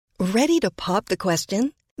Ready to pop the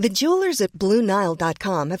question? The jewelers at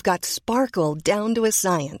BlueNile.com have got sparkle down to a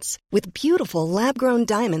science with beautiful lab-grown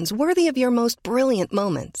diamonds worthy of your most brilliant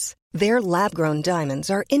moments. Their lab-grown diamonds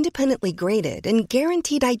are independently graded and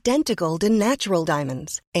guaranteed identical to natural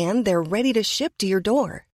diamonds, and they're ready to ship to your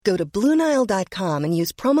door. Go to BlueNile.com and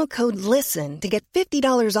use promo code LISTEN to get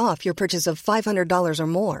 $50 off your purchase of $500 or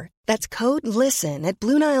more. That's code LISTEN at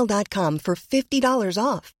BlueNile.com for $50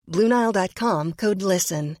 off. BlueNile.com, code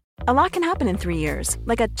LISTEN. A lot can happen in 3 years,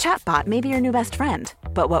 like a chatbot may be your new best friend.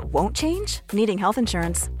 But what won't change? Needing health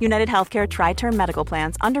insurance. United Healthcare Tri-Term Medical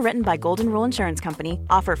Plans, underwritten by Golden Rule Insurance Company,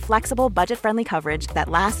 offer flexible, budget-friendly coverage that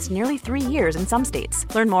lasts nearly 3 years in some states.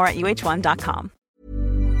 Learn more at uh1.com.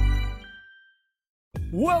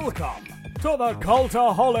 Welcome to the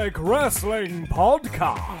Cultaholic Wrestling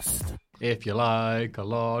Podcast. If you like a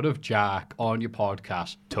lot of Jack on your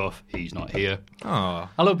podcast, tough, he's not here. Oh.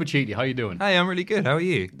 Hello, Pachiti, how you doing? Hey, I'm really good. How are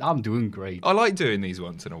you? I'm doing great. I like doing these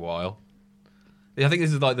once in a while. I think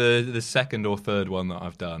this is like the second or third one that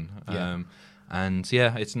I've done. Yeah. And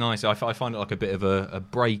yeah, it's nice. I find it like a bit of a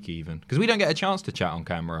break even. Because we don't get a chance to chat on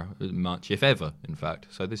camera much, if ever, in fact.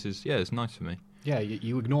 So this is, it's nice for me. Yeah,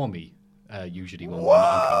 you ignore me, usually. When we're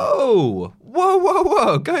not on camera.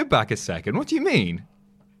 Whoa. Go back a second. What do you mean?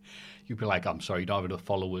 You'd be like, I'm sorry, you don't have enough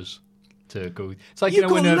followers to go. It's like, You've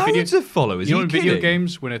got when loads of followers. You know, Are you in video kidding?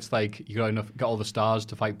 games, when it's like, you got all the stars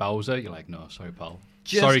to fight Bowser, you're like, no, sorry, pal.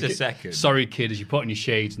 Just sorry, a second. Sorry, kid, as you put on your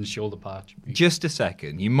shades and shoulder patch. Just a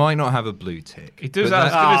second. You might not have a blue tick. He does but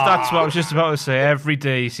that's what I was just about to say. Every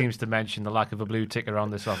day he seems to mention the lack of a blue tick around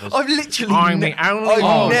this office. I've literally I'm the only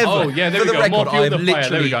I've never. Oh, yeah, there for we the go. record, More fuel I've to the fire. There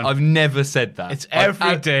we literally, go. I've never said that. It's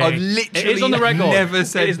every day. I've literally It is on the record. never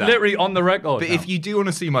said It is that. literally on the record. But now. if you do want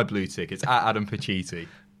to see my blue tick, it's at Adam Pachiti. And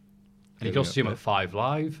you can also see him at 5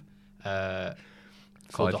 Live,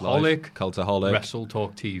 Cultaholic, Wrestle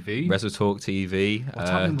Talk TV. Wrestle Talk TV, What's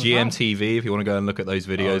happening with GMTV, if you want to go and look at those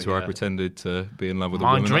videos where I yeah. pretended to be in love with a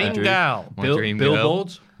My woman. dream I drew. gal. My dream girl.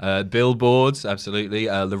 Billboards. Billboards, absolutely.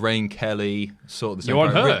 Lorraine Kelly, sort of the same. You're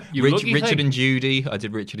on her. Ri- You Rich- lucky Richard thing. and Judy. I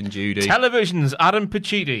did Richard and Judy. Television's Adam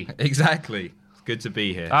Pachiti. Exactly. It's good to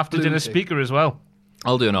be here. After dinner speaker as well.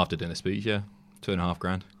 I'll do an after dinner speech, yeah.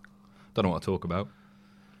 $2,500. Don't know what to talk about.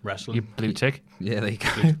 Wrestling. Your blue tick. Yeah, there you go.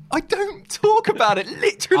 I don't talk about it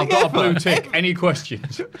literally I've got ever. a blue tick. Any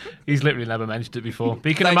questions? He's literally never mentioned it before. But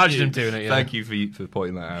you can Thank imagine you. him doing it. Yeah. Thank you for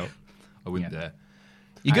pointing that out. I wouldn't Yeah. dare.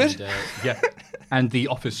 You good? And, yeah. And the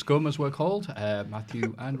Office Scum, as we're called,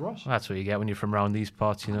 Matthew and Ross. That's what you get when you're from around these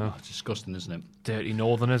parts, you know. Oh, it's disgusting, isn't it? Dirty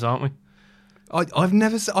northerners, aren't we? I've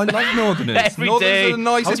never said... I love Northerners. Every Northerners day. are the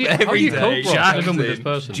nicest How do you every cope, day. Ross? Jack, I've done with this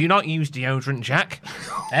person. Do you not use deodorant, Jack?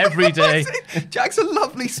 Every day. Jack's a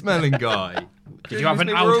lovely smelling guy. Did you have an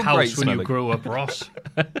We're all great outhouse when you smelling. grew up, Ross?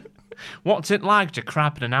 What's it like to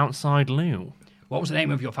crap in an outside loo? What was the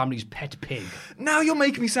name of your family's pet pig? Now you're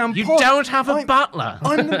making me sound You posh. don't have a butler.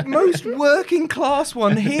 I'm the most working class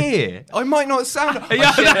one here. I might not sound...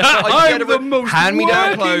 I'm the most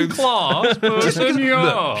hand-me-down working clothes. class Just person because, you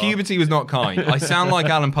look, are. puberty was not kind. I sound like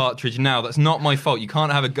Alan Partridge now. That's not my fault. You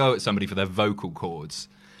can't have a go at somebody for their vocal cords.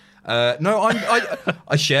 No,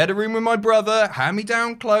 I shared a room with my brother.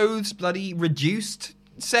 Hand-me-down clothes, bloody reduced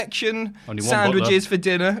section, Only one sandwiches for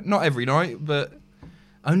dinner. Not every night, but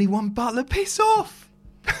only one butler. Piss off.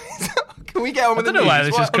 Can we get on with the don't know where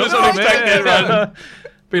news? this is What- coming I was from, unexpected, yeah. man.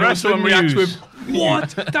 But Wrestle someone reacts news. with, what?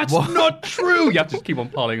 That's not true. You have to keep on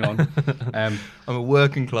piling on. I'm a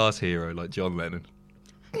working class hero like John Lennon.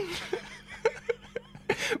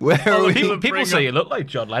 Where are we? People say you look like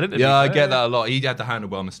John Lennon. to be Yeah, I fair. get that a lot. He had the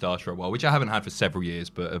handlebar moustache for a while, which I haven't had for several years,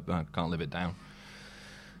 but I can't live it down.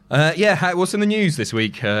 What's in the news this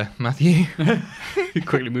week, Matthew?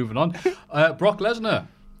 Quickly moving on. Brock Lesnar.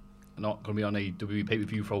 Not going to be on a WWE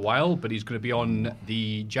pay-per-view for a while, but he's going to be on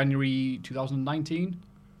the January 2019.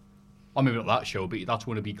 Or maybe not that show, but that's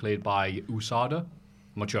going to be cleared by USADA.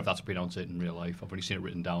 I'm not sure if that's pronounced it in real life. I've only seen it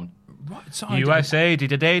written down. Right, so USA,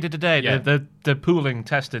 da-da-da. Yeah. The pooling,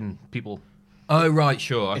 testing people. Oh, right,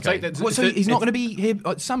 sure. Okay. It's like that- What, so it's- he's not it's- going to be here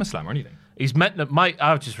at SummerSlam or anything? He's meant to...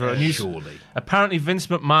 I just wrote a news... Surely. Apparently Vince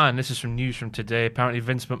McMahon, this is from news from today, apparently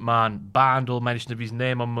Vince McMahon banned all mention of his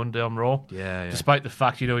name on Monday on Raw. Yeah. Despite the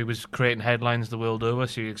fact, he was creating headlines the world over,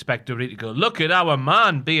 so you expect WWE to go, look at our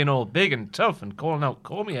man being all big and tough and calling out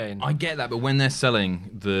Cormier. And I get that, but when they're selling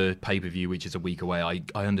the pay-per-view, which is a week away,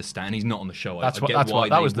 I understand. He's not on the show. I get why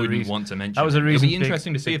that they was the wouldn't reason. want to mention That was the it. reason. It'll be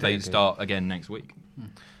interesting to see if they big start again next week.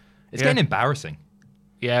 It's Yeah. getting embarrassing.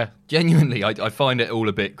 Yeah. Genuinely, I find it all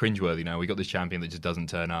a bit cringeworthy now. We got this champion that just doesn't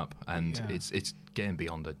turn up, and it's getting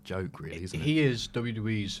beyond a joke, really, isn't it? He is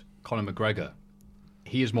WWE's Conor McGregor.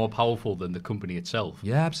 he is more powerful than the company itself.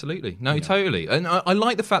 Yeah, absolutely. No, totally. And I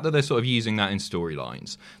like the fact that they're sort of using that in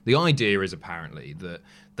storylines. The idea is apparently that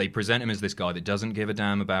they present him as this guy that doesn't give a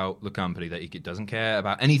damn about the company, that he doesn't care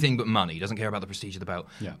about anything but money, doesn't care about the prestige of the belt.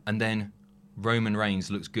 Yeah. And then Roman Reigns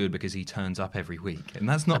looks good because he turns up every week. And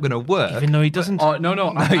that's not going to work. Even though he doesn't. Oh, no,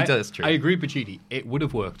 he does, true. I agree with Pachidi. It would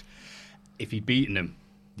have worked if he'd beaten him,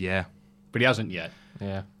 Yeah. but he hasn't yet.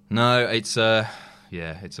 Yeah. No, it's a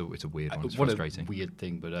weird one. It's What frustrating. a weird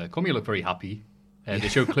thing. But Cormier looked very happy. They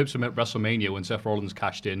showed clips of him at WrestleMania when Seth Rollins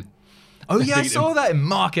cashed in. Oh, yeah, I saw that him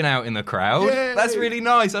marking out in the crowd. Yay. That's really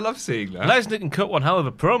nice. I love seeing that. Lesnar can cut one hell of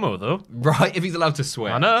a promo, though. Right, if he's allowed to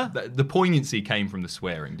swear. I know. The poignancy came from the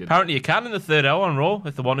swearing, didn't Apparently, you can in the third hour on Raw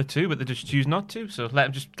if they wanted to, but they just choose not to. So let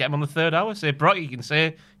them just get him on the third hour. Say, Brock, you can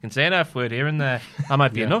say an F word here and there. That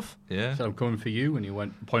might be enough. it? Yeah. Said, I'm coming for you. And he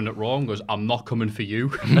went, pointed at Raw and goes, I'm not coming for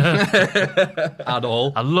you. At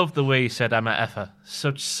all. I love the way he said I'm a effer.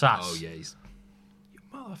 Such sass. Oh, yeah, he's...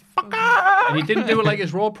 And he didn't do it like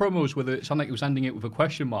his Raw promos with it sounded like he was ending it with a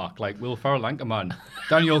question mark, like Will Ferrell Anchorman.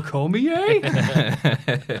 Daniel Cormier?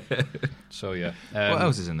 So, yeah. What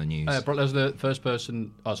else is in the news? Brock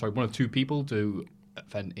Lesnar, one of two people to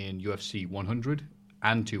event in UFC 100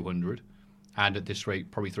 and 200. And at this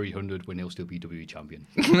rate, probably 300 when he'll still be WWE champion.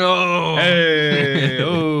 No! Hey!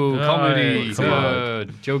 Oh, comedy. come on.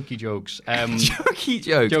 Good. Jokey jokes. Jokey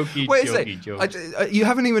jokes. Jokey, Wait a jokey sec.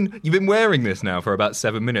 jokes. You've been wearing this now for about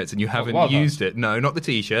 7 minutes and you haven't what about? used it. No, not the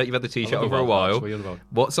t-shirt. You've had the t-shirt love the over a Wild while. Cards. What are you on about?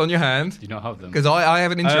 What's on your hand? Do you not have them? Because I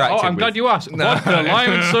haven't interacted I'm with... glad you asked. No. Vodka, lime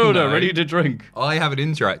and soda, No. ready to drink. I haven't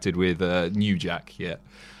interacted with New Jack yet.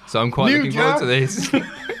 So I'm quite New looking forward Jack? to this.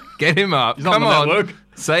 Get him up. He's not Come on the on. network.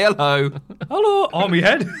 Say hello. Hello, Army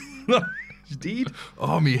Head. Indeed.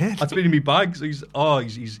 Oh, me head. That's been in me bags. He's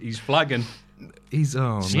flagging. He's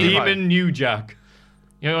on. Steven New Jack.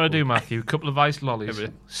 You know what I do, Matthew? A couple of iced lollies,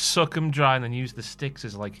 suck them dry, and then use the sticks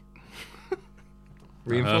as like.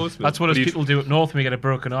 Reinforcement. That's what us people do up north when we get a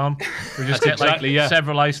broken arm. We just get exactly, like yeah.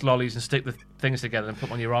 several iced lollies and stick the things together and put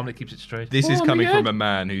them on your arm and it keeps it straight. This is Oh, coming me from head. a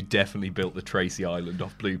man who definitely built the Tracy Island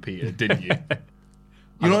off Blue Peter, didn't you?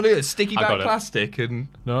 You know what it is? Sticky I back got it. plastic and...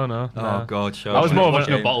 No. Oh, God, show I was me. more of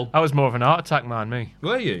Watching a an, bottle. I was more of an heart attack man, me.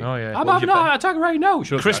 Were you? Oh yeah. I'm having a heart attack right now.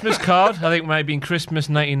 Shut up, Christmas card. I think it might have been Christmas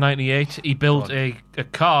 1998. He built a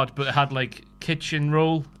card, but it had like kitchen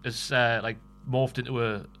roll as like morphed into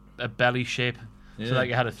a belly shape, so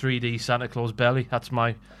like it had a 3D Santa Claus belly. That's the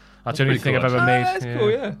only pretty thing cool, I've ever made. That's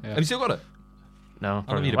cool, yeah. Have you still got it? No, I don't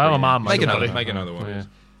probably need not. a Well, my mum might Make have another, got it. make another one. Yeah.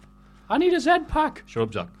 I need a Z pack. Shut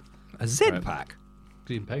up, Jack. A Z Right. pack?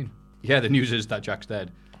 He's in pain. Yeah, the news is that Jack's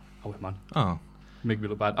dead. Oh, wait, man. Oh. Make me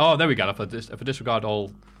look bad. Oh, there we go. If I disregard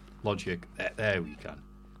all logic, there we can.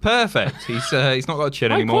 Perfect. He's not got a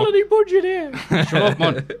chin High anymore. quality budget here. Shut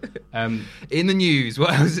up, man. In the news.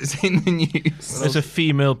 What else is in the news? There's a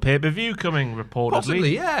female pay-per-view coming, reportedly.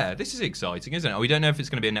 Possibly, yeah. This is exciting, isn't it? We don't know if it's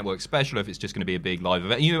going to be a network special, or if it's just going to be a big live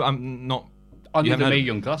event. I'm not... I knew haven't the heard- Mae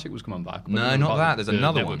Young Classic was coming back. but No, it wasn't not part that. of There's the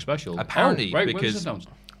another network one. special. Apparently, right, when because was it announced?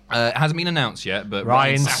 it hasn't been announced yet, but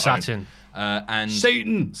Ryan Satin. and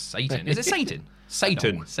Satan. Satan. Is it Satan?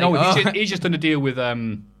 Satan. No, Satan. he's just done a deal with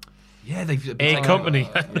Yeah, they've A company.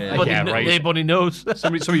 But Yeah, right. Everybody knows.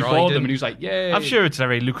 somebody Trident. bought them and he was like, "Yeah." I'm sure it's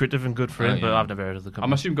very lucrative and good for him, Oh, but yeah. I've never heard of the I'm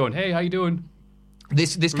company. assuming going, "Hey, how you doing?"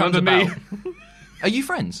 This comes Remember me? about. Are you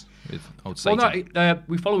friends with old Well, Satan? no,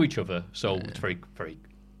 we follow each other, so it's very, very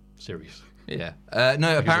serious. Yeah.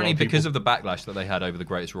 No, apparently of because people. of the backlash that they had over the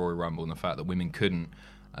Greatest Royal Rumble and the fact that women couldn't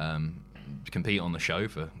compete on the show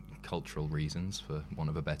for cultural reasons, for want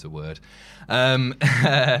of a better word,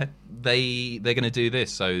 they're going to do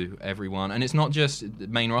this. So everyone, and it's not just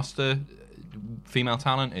main roster female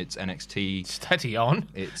talent, it's NXT. Steady on.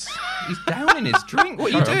 It's he's down in his drink.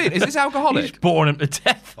 What are you doing? Is this alcoholic? Boring him to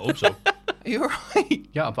death. I hope so. Are you alright?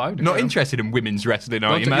 Yeah, I'm fine. Not interested in women's wrestling,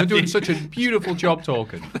 are you, You're Matthew? doing such a beautiful job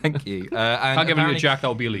talking. Thank you. And Can't give him a apparently jack, that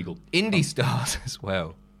would be illegal. Indie stars as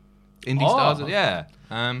well. Indie Oh. stars, yeah.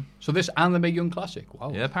 So this and the Mae Young Classic.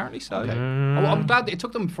 Wow. Yeah, apparently so. Okay. Oh, I'm glad it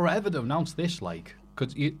took them forever to announce this, like,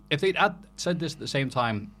 because if they'd said this at the same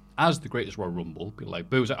time as the Greatest Royal Rumble, people like,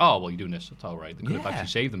 boo, like, oh, well, you're doing this, it's all right. They could have Yeah. actually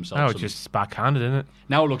saved themselves. No, some- it's just backhanded, isn't it?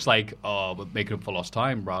 Now it looks like, oh, we're making up for lost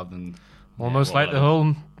time rather than... Almost like the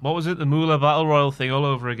whole, what was it, the Moolah Battle Royal thing all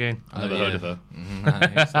over again. I never heard of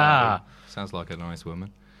her. Sounds like a nice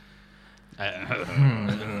woman.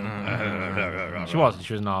 She wasn't,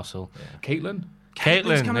 she was an arsehole. Caitlin?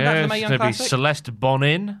 Caitlyn's Caitlin, coming back to the Mae yeah, Young it's going to be Classic? Celeste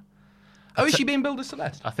Bonin. Oh, is she being billed as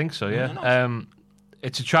Celeste? I think so, yeah. nice.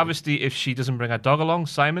 It's a travesty if she doesn't bring her dog along,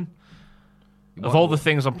 Simon. Of all the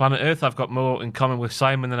things on planet Earth, I've got more in common with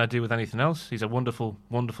Simon than I do with anything else. He's a wonderful,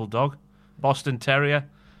 wonderful dog. Boston Terrier.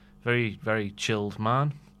 Very, very chilled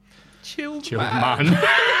man. Chilled man.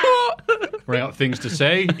 Bring out things to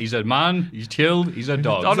say. He's a man. He's chilled. He's a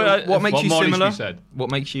dog. Oh, no, What makes you more needs to be similar? said?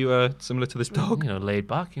 What makes you similar to this dog? Laid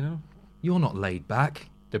back, You're not laid back.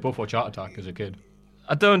 They both watch Art Attack as a kid.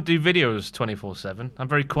 I don't do videos 24/7. I'm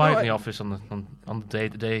very quiet No, in the office on the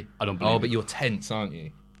day-to-day. I don't believe Oh, it. but you're tense, aren't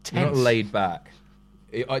you? Tense. You're not laid back.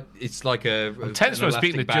 It's like I'm tense when I'm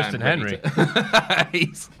speaking to Justin Henry. I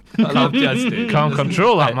love Justin. Can't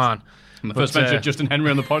control that man. I'm the first mention of Justin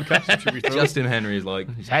Henry on the podcast. Should we throw it? Justin Henry is like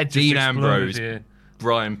head just Dean exploded, Ambrose, yeah.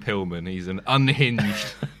 Brian Pillman. He's an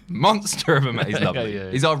unhinged monster of a man. He's lovely.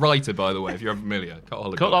 Yeah. He's our writer, by the way, if you're unfamiliar.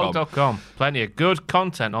 Cultaholic.com. Cultaholic.com. Plenty of good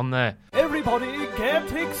content on there. Everybody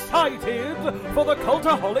get excited for the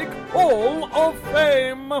Cultaholic Hall of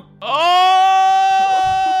Fame! Oh!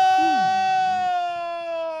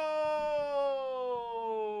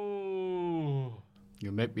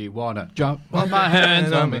 You make me wanna jump on my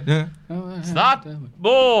hands on me. It's that.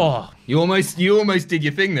 Oh! You almost did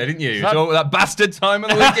your thing there, didn't you? That- So that bastard time of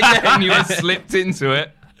the week again, you just slipped into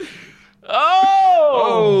it. Oh!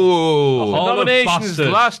 Oh, The Hall of nominations Bastards.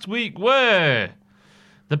 last week were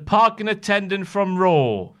the parking attendant from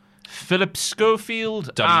Raw, Philip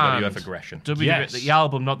Schofield, WWF and aggression. Yes. The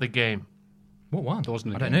album, not the game. What one? There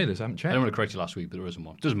wasn't a I don't game. know this. I haven't I checked. don't want to correct you last week, but there isn't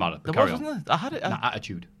one. Doesn't matter. But There carry wasn't on. there? I had it. Nah,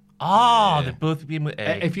 attitude. They've both been with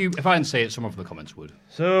A. If I didn't say it, some of the comments would.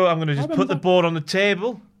 So I'm going to just put the board on the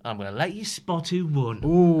table. I'm going to let you spot who won.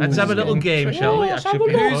 Let's have a little game, shall we?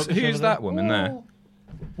 Who's that woman there?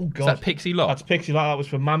 Oh, Is that Pixie Lott? That's Pixie Lott. That was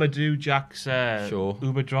for Mamadou, Jack's Sure.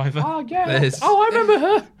 Uber driver. Oh, yeah. There's- Oh, I remember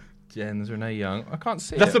her. Jen's Renee Young. I can't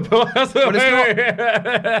see That's it. That's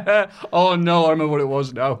But Oh, no, I remember what it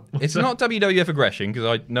was now. It's not WWF aggression because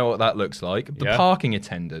I know what that looks like. The Yeah. parking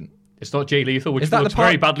attendant. It's not Jay Lethal, which Is that looks the part-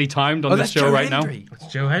 very badly timed on Oh, this that's show Joe right Hendry. It's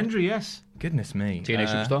Joe Hendry, yes. Goodness me. now. TNA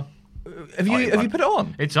Superstar. Have you put it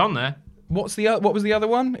on? It's on there. What was the other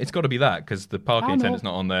one? It's got to be that because the parking attendant's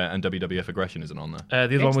not on there and WWF aggression isn't on there.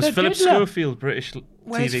 The other one was the Philip Diddler. Schofield, British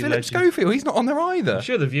Where's TV Philip legend. Schofield? He's not on there either. I'm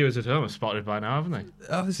sure the viewers at home have spotted by now, haven't they?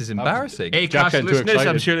 Oh, this is embarrassing. Acast getting too listeners, I'm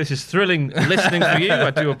excited. sure this is thrilling listening for you.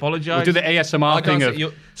 I do We'll apologise. do the ASMR I can't thing see of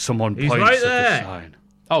you- someone He's points right at the there. sign.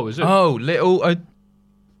 Oh, is it? Oh, little.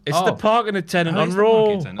 It's Oh. the parking attendant Oh, on it's the parking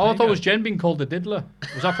Raw. attendant. Oh, I There thought you it was go. Jen being called the Diddler.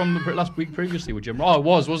 Was that from the last week previously with Jim? Oh, it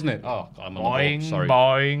was, wasn't it? Oh, God, I'm on the Boing, ball. Sorry.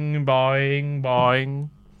 boing, boing, boing.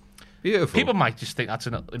 Beautiful. People might just think that's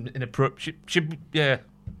inappropriate. Yeah.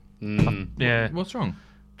 Yeah. What's wrong?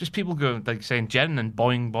 Just people go like saying Jen and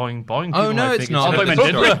boing, boing, boing. Oh People no, might it's think not. I thought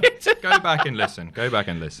you meant Sorry. Go back and listen. Go back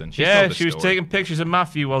and listen. She's Yeah, told the she was story. taking pictures of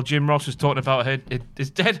Matthew while Jim Ross was talking about his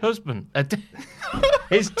dead husband.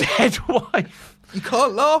 His dead wife. You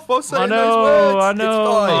can't laugh while saying know, those words. I know.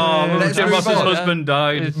 It's fine. Oh, Let's Jim move Ross's on. husband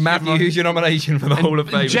died. Matthew, who's your nomination for the Hall of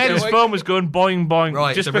Fame? Jen's phone was going boing, boing.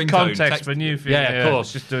 Right, just the for ringtone, context, text- for new Yeah, of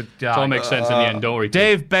course. Just to, It all makes sense in the end, don't worry.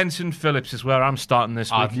 Dave Benson Phillips is where I'm starting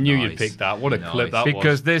this I week. knew Nice. you'd pick that. What a Nice. clip that Because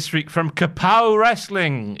was. this week from Kapow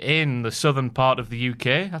Wrestling in the southern part of the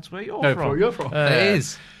UK. That's where you're No, from. you're from. It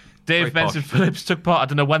is. Dave Very Benson posh. Phillips took part. I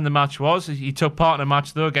don't know when the match was. He took part in a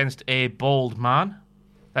match though against a bald man.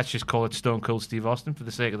 Let's just call it Stone Cold Steve Austin for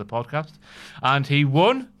the sake of the podcast. And he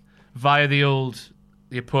won via the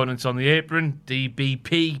opponents on the apron.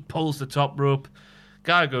 DBP pulls the top rope.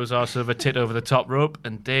 Guy goes arse over tit over the top rope,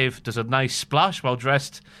 and Dave does a nice splash while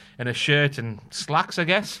dressed in a shirt and slacks, I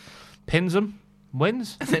guess. Pins him,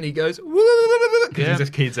 wins. And then he goes, because Yeah. he's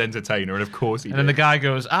a kid's entertainer, and of course he And then the did. guy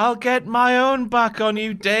goes, "I'll get my own back on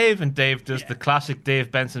you, Dave." And Dave does the classic Dave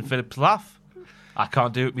Benson Phillips laugh. I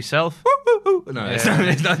can't do it myself. No, it's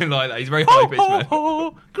nothing like that. He's very high pitched, man.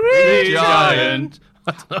 Oh, green Giant.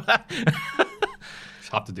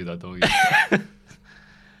 Have to do that, don't you?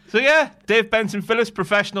 So yeah, Dave Benson Phillips,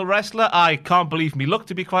 professional wrestler. I can't believe me luck,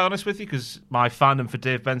 to be quite honest with you, because my fandom for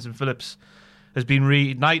Dave Benson Phillips has been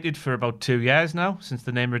reignited for about 2 years now, since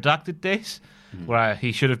the Name Redacted days, where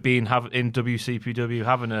he should have been in WCPW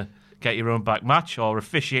having a get your own back match or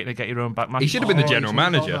officiating a get your own back match. He should have been the general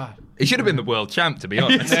manager. He should have been the world champ, to be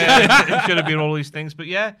honest. He should have been all these things. But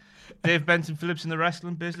yeah, Dave Benson Phillips in the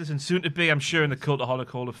wrestling business, and soon to be, I'm sure, in the Cultaholic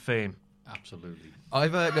Hall of Fame. Absolutely.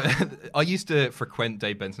 I used to frequent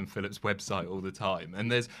Dave Benson Phillips' website all the time, and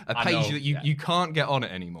there's a I page know, that you can't get on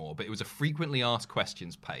it anymore, but it was a frequently asked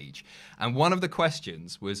questions page. And one of the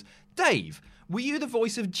questions was, Dave, were you the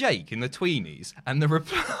voice of Jake in the Tweenies? And the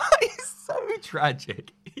reply is so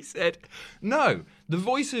tragic. He said, no, the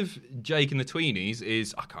voice of Jake in the Tweenies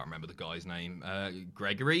is, I can't remember the guy's name,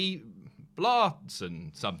 Gregory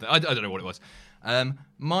Blarson something. I don't know what it was.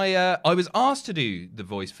 I was asked to do the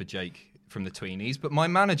voice for Jake from the tweenies, but my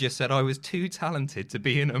manager said I was too talented to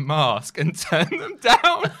be in a mask and turned them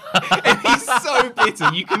down. And he's so bitter.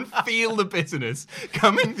 You can feel the bitterness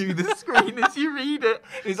coming through the screen as you read it.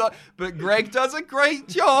 He's like, but Greg does a great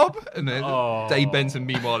job. And then Dave Benson,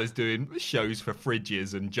 meanwhile, is doing shows for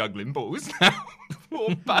fridges and juggling balls now.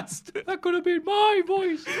 Poor bastard. That could have been my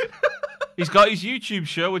voice. He's got his YouTube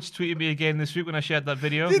show, which tweeted me again this week when I shared that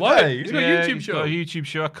video. Did What? they? He's got a YouTube he's show. got a YouTube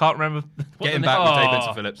show. I can't remember. Getting back with Dave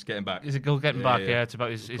Benson Phillips. Getting back. Is it called Getting Back? Yeah, it's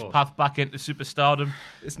about his path back into superstardom.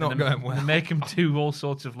 It's not And they- going well. They make him do all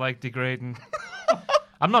sorts of like degrading.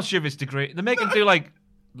 I'm not sure if it's degrading. They make him do like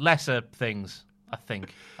lesser things. I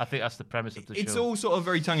think that's the premise of the It's show. all sort of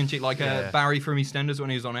very tongue-in-cheek, like Barry from EastEnders when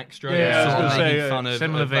he was on Extra. Yeah, sort I was of gonna making say, fun of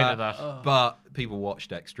similar vein that. of that. But people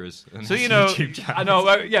watched Extras. And So, his you know, YouTube channel. I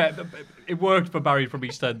know, yeah, it worked for Barry from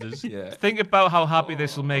EastEnders. Yeah. Think about how happy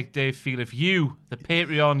this will make Dave feel if you, the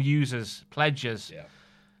Patreon users, pledges,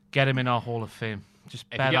 get him in our Hall of Fame. Just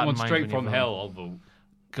If bear you that get in one mind straight when you from vote. hell, I'll vote.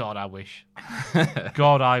 God, I wish.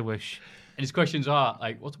 God, I wish. And his questions are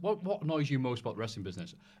like, what annoys you most about the wrestling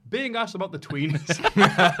business? Being asked about the tweeners.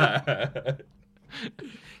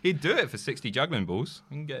 He'd do it for 60 juggling balls.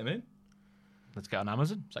 You can get him in. Let's get on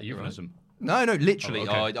Amazon. Is that euphemism? No, literally.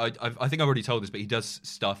 Oh, okay. I think I've already told this, but he does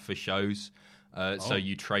stuff for shows. So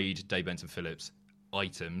you trade Dave Benson Phillips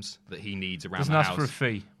items that he needs around Doesn't the ask house. for a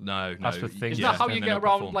fee. No. That's for things. Is that how and you then get he'll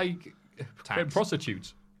around, perform. like, Tax.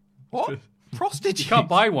 prostitutes? What? Prostitutes? You can't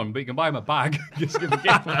buy one, but you can buy him a bag. Just give a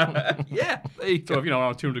gift. Yeah. There you So, go.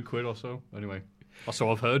 around 200 quid or so. Anyway, that's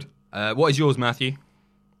all I've heard. What is yours, Matthew?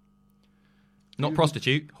 Not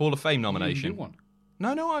prostitute. Hall of Fame You nomination. do one.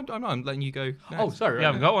 No, I'm letting you go. Oh, sorry. You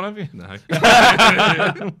haven't got one, have you?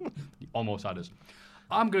 No. You almost had us.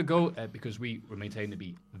 I'm going to go because we maintain to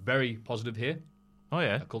be very positive here. Oh,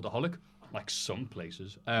 yeah. A cultaholic, like some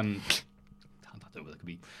places. I don't know what that could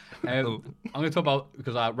be. I'm going to talk about,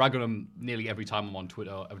 because I rag on him nearly every time I'm on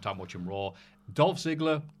Twitter, every time I'm watching Raw, Dolph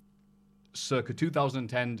Ziggler, circa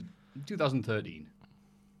 2010, 2013,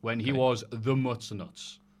 when he was the Mutts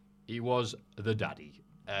Nuts. He was the daddy.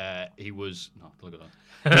 He was, no, look at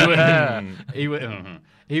that.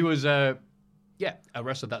 He was a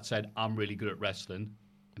wrestler that said, I'm really good at wrestling.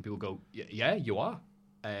 And people go, yeah, you are.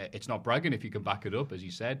 It's not bragging if you can back it up, as he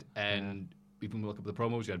said. And even when we look up the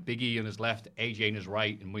promos, you had Big E on his left, AJ on his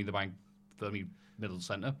right, and Money in the Bank firmly middle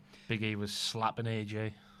center. Big E was slapping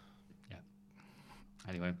AJ. Yeah.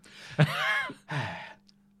 Anyway.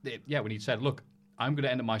 When he said, look, I'm going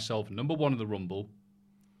to end up myself number one in the Rumble,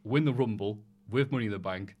 win the Rumble with Money in the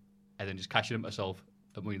Bank, and then just cash it in myself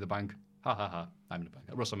at Money in the Bank. Ha ha ha. I'm in the bank.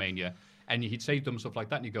 At WrestleMania. And he'd say dumb stuff like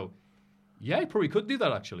that, and you go, yeah, he probably could do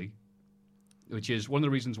that, actually. Which is one of the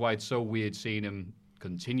reasons why it's so weird seeing him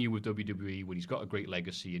continue with WWE when he's got a great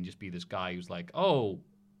legacy and just be this guy who's like, oh,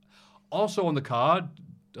 also on the card,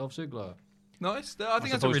 Dolph Ziggler. Nice. I think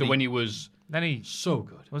As that's a opposed really... to when he was Then he, so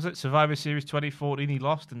good. was it Survivor Series 2014? He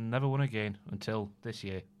lost and never won again until this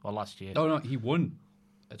year or last year. No, he won.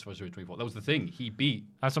 That's Survivor Series 24. That was the thing. He beat.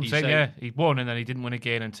 That's what I'm he saying, said- yeah. He won and then he didn't win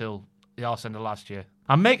again until the arse end of last year.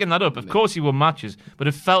 I'm making that up. Of course he won matches, but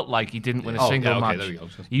it felt like he didn't win a single match. There we go.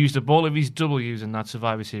 He used up all of his W's in that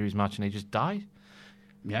Survivor Series match and he just died.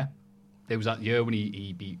 Yeah. There was that year when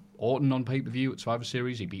he beat Orton on pay-per-view at Survivor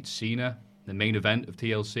Series. He beat Cena, the main event of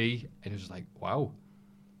TLC. And it was like, wow.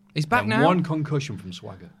 He's back And now. one concussion from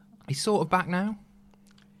Swagger. He's sort of back now.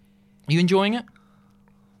 Are you enjoying it?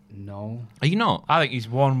 No. Are you not? I think he's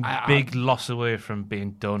one big loss away from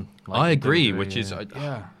being done. I agree, WWE, which is...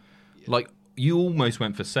 Yeah. Like, you almost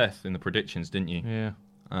went for Seth in the predictions, didn't you? Yeah.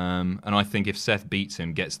 And I think if Seth beats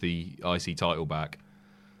him, gets the IC title back,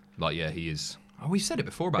 like, yeah, he is... Oh, we've said it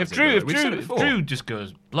before about If Ziggler. Drew, Drew just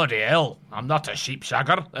goes, bloody hell, I'm not a sheep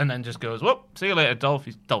shagger, and then just goes, whoop, see you later, Dolph.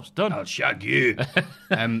 Dolph's done. I'll shag you.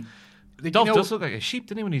 Dolph does look like a sheep,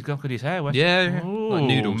 doesn't he, when he's got his hair wet? Yeah, Ooh, like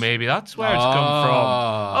noodles. Maybe that's where it's come from.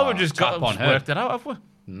 Oh, we just tap on head. worked it out, have we?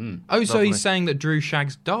 Oh, so Lovely. he's saying that Drew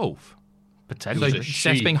shags Dolph. So Potentially. a Seth's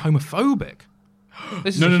sheep. being homophobic.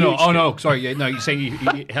 This is No. a huge Oh, thing. no. Sorry. Yeah, no, you're saying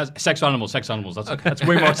he has sex animals. That's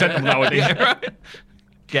way more acceptable nowadays.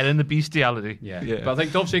 Get in the bestiality. Yeah. Yeah. But I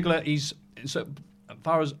think Dolph Ziggler, as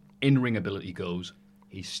far as in-ring ability goes,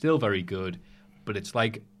 he's still very good. But it's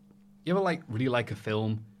like, you ever really like a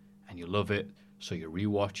film and you love it, so you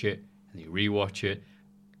rewatch it and you rewatch it,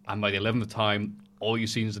 and by the 11th time, all you've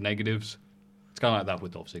seen is the negatives. It's kind of like that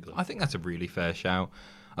with Dolph Ziggler. I think that's a really fair shout.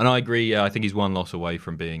 And I agree, yeah, I think he's one loss away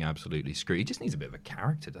from being absolutely screwed. He just needs a bit of a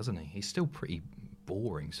character, doesn't he? He's still pretty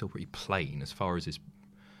boring, still pretty plain as far as his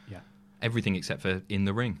everything except for in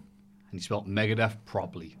the ring. And he spelled Megadeth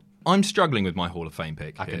properly. I'm struggling with my Hall of Fame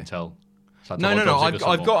pick. I here. can tell. No.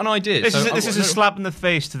 I've got an idea. This So is a slap in the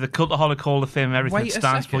face to the Cultaholic Hall of Fame and everything Wait it a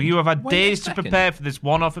stands for. second. You have had Wait a days to second. prepare for this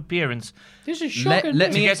one-off appearance. This is shocking.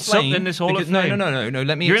 Let me get explain. something in this Hall of No. Fame.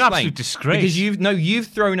 Let me You're an explain. absolute disgrace. Because you've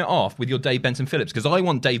thrown it off with your Dave Benson Phillips. Because I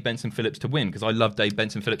want Dave Benson Phillips to win. Because I love Dave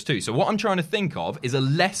Benson Phillips too. So what I'm trying to think of is a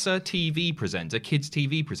lesser TV presenter, kids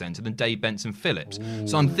TV presenter than Dave Benson Phillips. Ooh.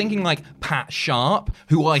 So I'm thinking like Pat Sharp,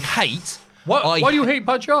 who I hate. Why do you hate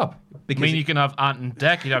Pat Sharp? I mean, you can have Anton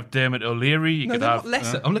Deck, you could have Dermot O'Leary, you No, could they're have... not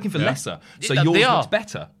lesser. I'm looking for lesser. So Yeah, yours they are. looks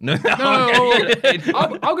better. No.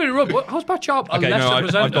 I'll get it wrong. How's Pat Sharp a Okay, lesser no, I've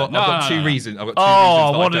presenter? got two reasons. I've got two Oh,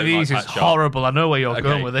 reasons that one I of don't these like is Pat Sharp. horrible. I know where you're Okay.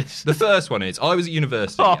 going with this. The first one is I was at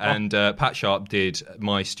university and Pat Sharp did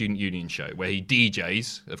my student union show where he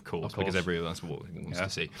DJs, of course. Because everyone that's what he wants to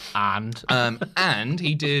see. And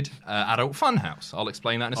he did Adult Funhouse. I'll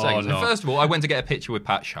explain that in a second. no. So first of all, I went to get a picture with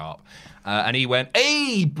Pat Sharp, and he went,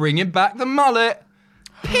 "Hey, bringing back the mullet."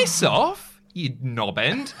 Piss off, you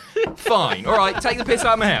knobend. Fine. All right, take the piss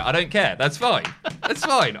out of my hair. I don't care. That's fine. That's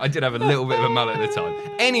fine. I did have a little bit of a mullet at the time.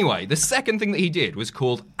 Anyway, the second thing that he did was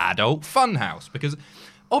called Adult Funhouse because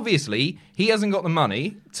obviously he hasn't got the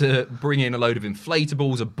money to bring in a load of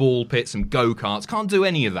inflatables, a ball pit, some go-karts. Can't do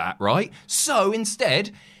any of that, right? So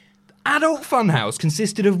instead, Adult Funhouse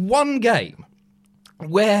consisted of one game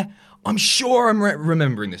where I'm sure I'm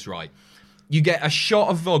remembering this right. You get a shot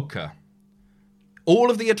of vodka.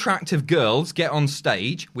 All of the attractive girls get on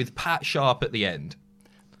stage with Pat Sharp at the end.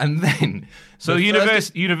 And then... So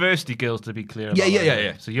university girls, to be clear. About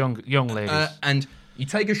Yeah. So young ladies. And you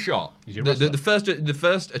take a shot. The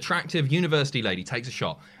first attractive university lady takes a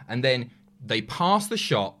shot. And then they pass the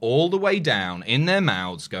shot all the way down in their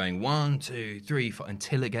mouths going 1, 2, 3, 4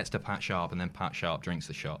 until it gets to Pat Sharp and then Pat Sharp drinks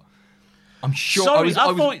the shot. I'm sure... Sorry,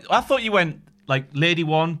 I thought you went... Like, lady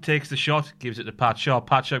one takes the shot, gives it to Pat Sharp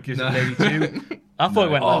gives it to lady two. I thought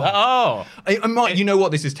it went like that. Oh. I might, you know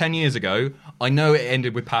what? This is 10 years ago. I know it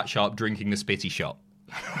ended with Pat Sharp drinking the spitty shot.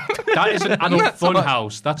 That is an adult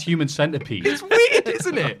funhouse. That's Human Centipede. It's weird,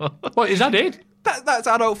 isn't it? What, is that it? That's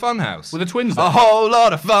Adult Funhouse. With the twins, A though? whole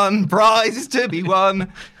lot of fun, prizes to be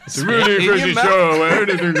won. It's a really crazy show.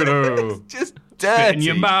 Anything to do. Just Spit dirty. in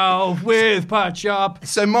your mouth with Pat Sharp.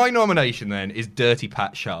 So my nomination then is Dirty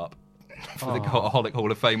Pat Sharp for the Cultaholic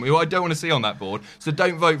Hall of Fame, who I don't want to see on that board. So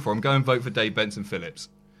don't vote for him. Go and vote for Dave Benson Phillips.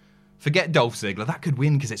 Forget Dolph Ziggler. That could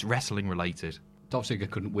win because it's wrestling related. Dolph Ziggler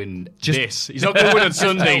couldn't win this. He's not going to win on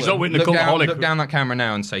Sunday. He's not winning the Cultaholic. Look down that camera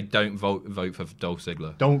now and say, don't vote for Dolph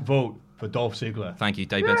Ziggler. Don't vote for Dolph Ziggler. Thank you.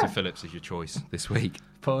 Dave Benson Phillips is your choice this week.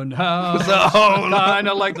 Funhouse. Kind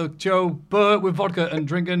of like the show, but with vodka and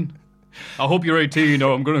drinking. I hope you're 18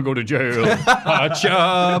 or I'm going to go to jail. Pat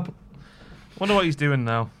Sharp. Wonder what he's doing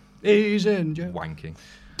now. He's in jail. Wanking.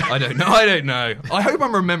 I don't know. I hope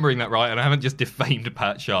I'm remembering that right and I haven't just defamed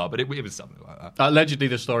Pat Sharp, but it was something like that. Allegedly,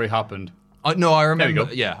 the story happened. I remember.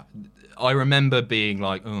 go. Yeah. I remember being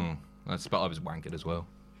like, but I was wankered as well.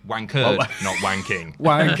 Wankered, not wanking.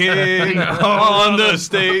 Wanking on the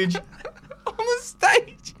stage. On the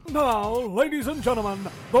stage. Now, ladies and gentlemen,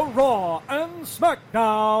 the Raw and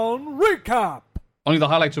SmackDown recap. Only the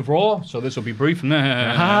highlights of Raw, so this will be brief.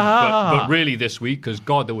 but really this week, because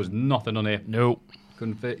God, there was nothing on here. No.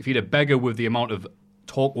 Couldn't fit. If you'd a beggar with the amount of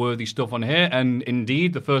talk-worthy stuff on here, and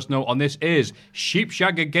indeed, the first note on this is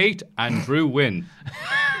Sheepshagger Gate and Drew win.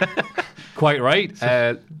 Quite right.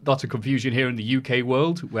 Lots of confusion here in the UK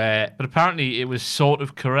world, where... But apparently it was sort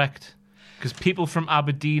of correct. Because people from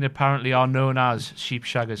Aberdeen apparently are known as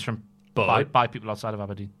sheepshaggers by people outside of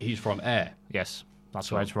Aberdeen. He's from Ayr. Yes,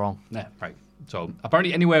 that's why it's wrong. Yeah, right. So,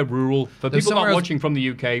 apparently anywhere rural. For There's people not somewhere else- watching from the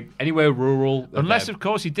UK, anywhere rural... Unless, of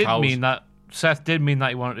course, Seth did mean that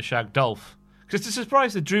he wanted to shag Dolph. Because it's a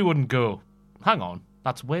surprise that Drew wouldn't go, hang on,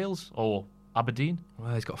 that's Wales or Aberdeen?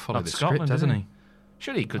 Well, he's got to follow Not the Scotland, script, hasn't isn't he?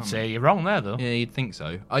 Surely he could say you're wrong there, though. Yeah, you'd think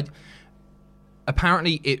so.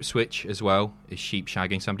 Apparently Ipswich as well is sheep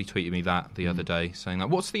shagging. Somebody tweeted me that the other day, saying that.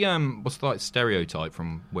 What's the like stereotype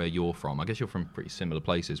from where you're from? I guess you're from pretty similar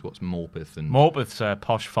places. What's Morpeth and Morpeth's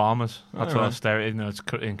posh farmers. That's what right. I stare at. No, it's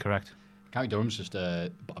incorrect. County Durham's just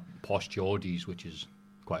posh Geordies, which is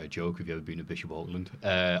quite a joke if you've ever been to Bishop Auckland.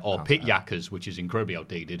 Or pit yakkers, which is incredibly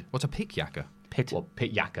outdated. What's a pit yakker? Pit. Well,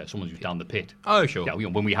 pit yakker, someone who's down the pit. Oh, sure. Yeah,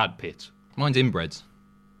 when we had pits. Mine's inbreds.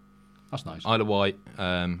 That's nice. Isle of Wight.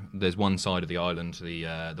 There's one side of the island,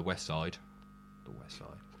 the west side. The west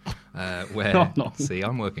side. Where see,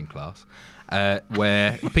 I'm working class.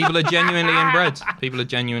 Where people are genuinely inbred. People are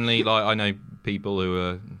genuinely like I know people who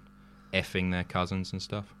are effing their cousins and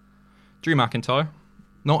stuff. Drew McIntyre.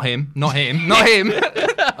 Not him. Not him. Not him.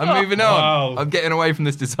 I'm moving on. Wow. I'm getting away from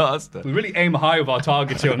this disaster. We really aim high with our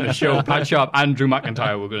targets here on the show. Pat Sharp and Drew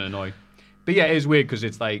McIntyre we're going to annoy. But yeah, it is weird because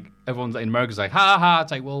it's like everyone's in America's like, ha ha.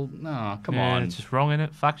 It's like, well, no, come on. It's just wrong,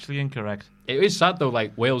 innit? Factually incorrect. It is sad though.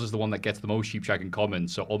 Like Wales is the one that gets the most sheep shagging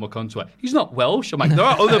comments. So all my cunts were, he's not Welsh. I'm like, there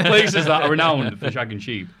are other places that are renowned for shagging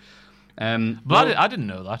sheep. But I didn't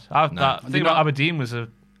know that. That thing about Aberdeen was a.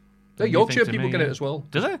 Yorkshire people get it as well.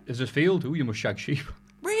 Do they? There's a field. You must shag sheep.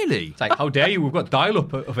 Really? It's like, how dare you? We've got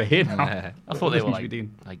dial-up over here now. I thought they were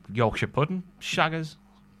like Yorkshire pudding shaggers.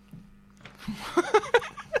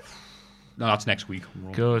 No, that's next week.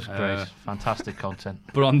 Good, great, fantastic content.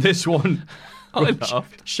 But on this one,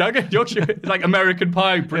 shagging Yorkshire is like American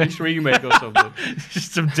Pie, British remake or something.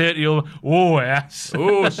 Just some dirty old. Oh yes.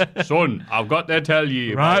 Oh, son, I've got to tell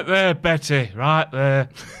you. Right there, Betty. Right there.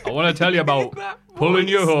 I want to tell you about pulling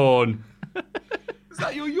your horn. Is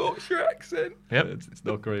that your Yorkshire accent? Yep. It's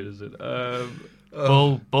not great, is it?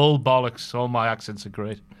 Bull bollocks. All my accents are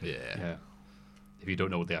great. Yeah. If you don't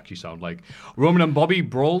know what they actually sound like. Roman and Bobby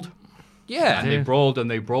brawled. Yeah. And they brawled and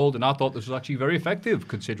they brawled, and I thought this was actually very effective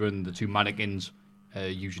considering the two mannequins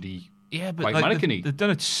usually but quite like, mannequin-y. they've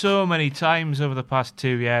done it so many times over the past 2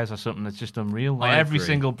 years or something. It's just unreal. Like every agree.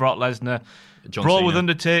 single Brock Lesnar, John brawl Cena. with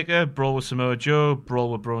Undertaker, brawl with Samoa Joe,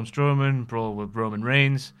 brawl with Braun Strowman, brawl with Roman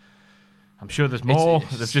Reigns. I'm sure there's more.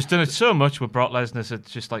 They've just done it so much with Brock Lesnar. So it's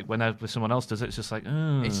just like whenever someone else does it, it's just like,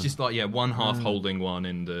 It's just like, one half holding one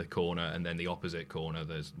in the corner, and then the opposite corner,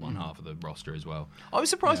 there's one half of the roster as well. I was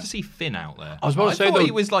surprised to see Finn out there. I was about to say, thought though, he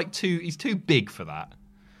was like he's too big for that.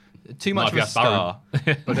 Too much of a if you ask star.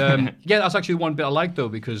 But that's actually one bit I like though,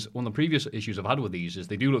 because one of the previous issues I've had with these is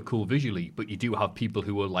they do look cool visually, but you do have people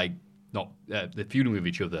who are like not they're feuding with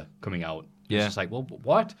each other coming out. Yeah. It's just like, well,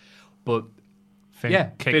 what? But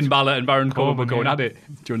Finn Finn Balor and Baron Corbin were going at it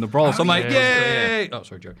during the brawl. So I'm like, yay! Oh,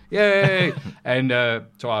 sorry, Joe. Yay! And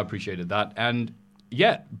so I appreciated that. And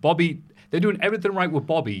yeah, Bobby, they're doing everything right with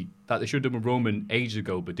Bobby that they should have done with Roman ages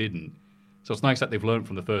ago, but didn't. So it's nice that they've learned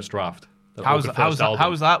from the first draft. How's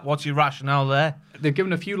that? What's your rationale there? They've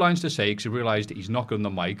given a few lines to say because they realised he's not good on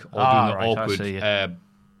the mic or doing the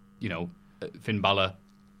awkward, Finn Balor.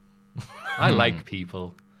 I like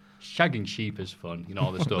people. Shagging sheep is fun,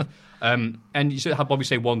 all this stuff. And you should have Bobby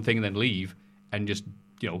say one thing and then leave and just,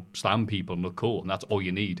 slam people and look cool, and that's all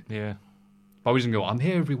you need. Yeah. Bobby's going to go, I'm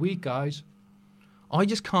here every week, guys. I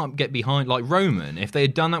just can't get behind, like Roman. If they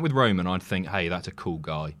had done that with Roman, I'd think, hey, that's a cool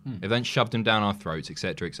guy. If they then shoved him down our throats,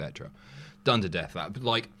 etc., etc. Done to death that. But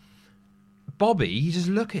like, Bobby, you just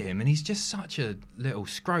look at him and he's just such a little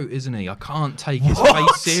scrote, isn't he? I can't take his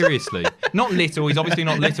face seriously. Not little, he's obviously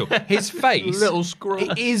not little. His face, Little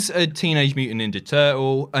scrote. it is a Teenage Mutant Ninja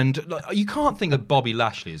Turtle, and like, you can't think that Bobby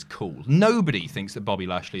Lashley is cool. Nobody thinks that Bobby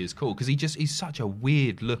Lashley is cool because he's such a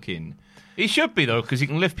weird looking. He should be though, because he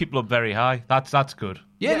can lift people up very high. That's good.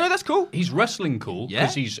 Yeah, no, that's cool. He's wrestling cool Yeah.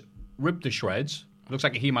 because he's ripped to shreds. Looks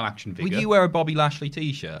like a He-Man action figure. Would you wear a Bobby Lashley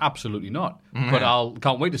t-shirt? Absolutely not. But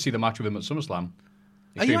can't wait to see the match with him at SummerSlam. Are you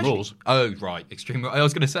Extreme actually- Rules. Oh, right. Extreme Rules. I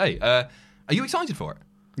was going to say, are you excited for it?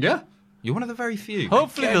 Yeah. You're one of the very few.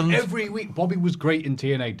 Hopefully they'll. Every week, Bobby was great in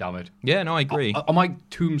TNA, damn it. Yeah, no, I agree. I might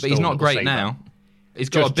tombstone. But he's not will great say now. that. He's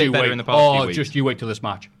got Just a bit you better wait. in the past few weeks. Just you wait till this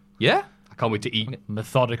match. Yeah? I can't wait to eat.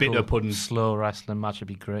 Methodical, Bitter pudding. slow wrestling match would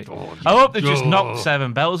be great. I hope they just knock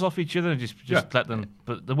 7 bells off each other and just let them.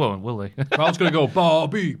 But they won't, will they? Crowd's going to go,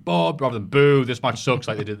 Bobby, Bob, rather than boo, this match sucks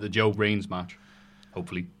like they did the Joe Reigns match.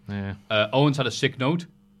 Hopefully. Yeah. Owens had a sick note,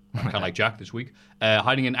 kind of like Jack this week,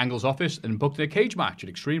 hiding in Angle's office and booked a cage match at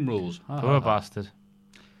Extreme Rules. Poor bastard.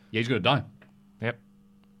 Yeah, he's going to die. Yep.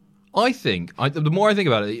 I think, the more I think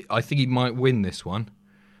about it, I think he might win this one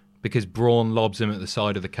because Braun lobs him at the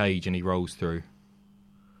side of the cage and he rolls through.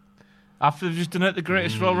 After they've just done it at the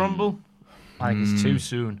Greatest Royal Rumble, I think it's too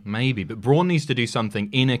soon. Maybe, but Braun needs to do something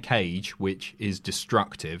in a cage which is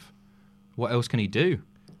destructive. What else can he do?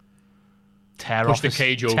 Tear Push off the his,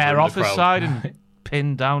 cage over tear in the off his crowd. side and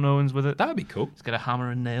pin down Owens with it. That would be cool. Let's get a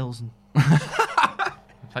hammer and nails and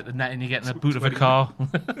it's like the netting you get in the boot of a car.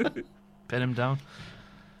 Pin him down.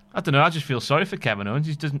 I don't know. I just feel sorry for Kevin Owens.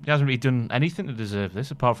 He hasn't really done anything to deserve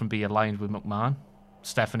this apart from be aligned with McMahon.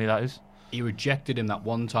 Stephanie, that is. He rejected him that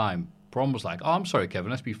one time. Braun was like, oh, I'm sorry, Kevin,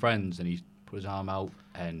 let's be friends. And he put his arm out,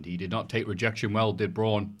 and he did not take rejection well, did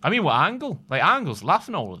Braun. I mean, what Angle? Like, Angle's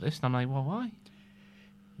laughing all of this, and I'm like, well, why?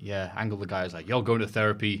 Yeah, Angle, the guy, is like, you're going to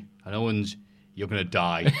therapy, and Owens, you're going to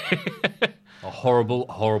die. A horrible,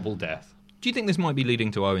 horrible death. Do you think this might be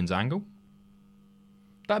leading to Owens' angle?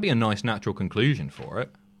 That'd be a nice natural conclusion for it.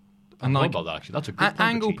 And like about that, actually. That's a good point.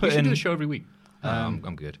 Angle You put should in do the show every week. I'm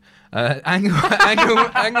good. Angle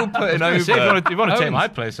putting over. See, if you want to take my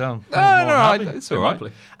place, No, it's all right.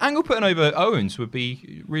 Lovely. Angle putting over Owens would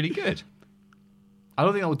be really good. I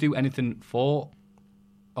don't think that would do anything for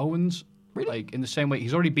Owens. Really? Like, in the same way,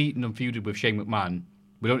 he's already beaten and feuded with Shane McMahon.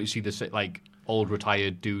 We don't see this, like, old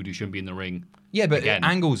retired dude who shouldn't be in the ring. Yeah, but again.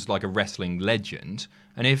 Angle's like a wrestling legend.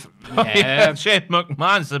 And if... Yeah, Shane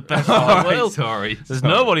McMahon's the best in the world. Sorry. There's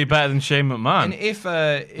nobody better than Shane McMahon. And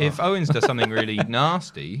if Owens does something really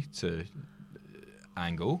nasty to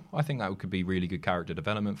Angle, I think that could be really good character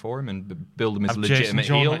development for him and build him as a legitimate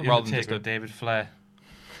heel rather than just a... David Flair.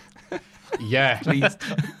 Yeah. Please.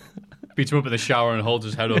 Beats him up in the shower and holds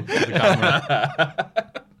his head up to the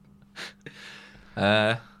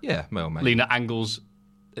camera. Yeah, well, maybe. Lena Angle's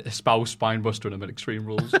spouse spinebuster him at Extreme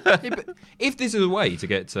Rules. Yeah, but if this is a way to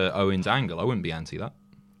get to Owens' Angle, I wouldn't be anti that.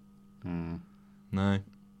 No.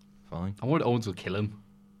 Fine. I wonder Owens will kill him.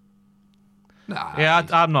 Nah, Yeah,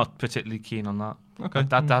 I'm not particularly keen on that. Okay.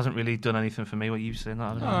 That hasn't really done anything for me, what you've said. That,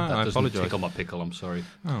 I That doesn't apologise. tickle my pickle, I'm sorry.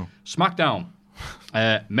 Oh. SmackDown.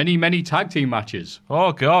 Many tag team matches.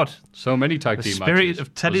 Oh, God. So many tag The team spirit matches.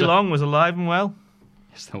 of Teddy Was it? Long was alive and well.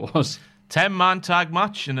 Yes, there was. 10-man tag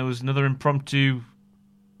match, and there was another impromptu...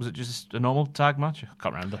 Was it just a normal tag match? I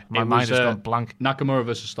can't remember. My It mind was, has gone blank. Nakamura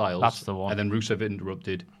versus Styles. That's the one. And then Rusev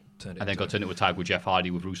interrupted. And then got turned into a tag with Jeff Hardy,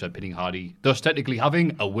 with Rusev pinning Hardy. Thus technically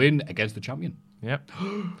having a win against the champion. Yep.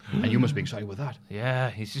 And you must be excited with that. Yeah,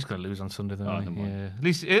 he's just going to lose on Sunday, though. Oh, isn't he? never mind. Yeah. At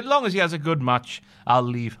least, as long as he has a good match, I'll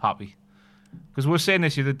leave happy. Because we were saying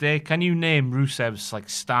this the other day. Can you name Rusev's like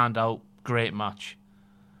standout great match?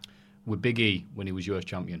 With Big E when he was US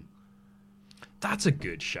champion. That's a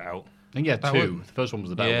good shout. I think he had That two. was- The first one was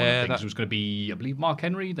the better one. Yeah, I think that- it was going to be, I believe, Mark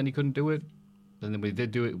Henry. Then he couldn't do it. Then when he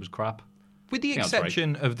did do it, it was crap. With the Yeah, that's right.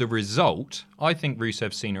 exception of the result, I think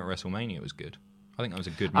Rusev Cena at WrestleMania was good. I think that was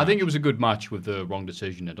a good match. I think it was a good match with the wrong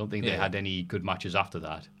decision. I don't think they Yeah. had any good matches after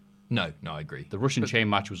that. No, I agree. The Russian chain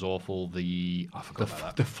match was awful. The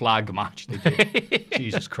flag match they did.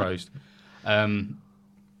 Jesus Christ.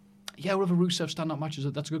 Yeah, whatever Rusev stand-up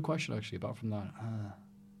matches. That's a good question, actually, apart from that.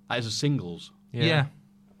 As a singles. Yeah.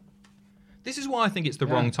 This is why I think it's the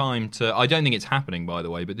wrong time to... I don't think it's happening, by the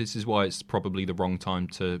way, but this is why it's probably the wrong time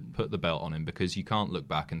to put the belt on him, because you can't look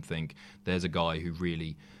back and think there's a guy who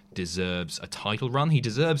really deserves a title run. He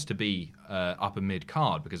deserves to be upper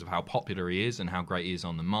mid-card because of how popular he is and how great he is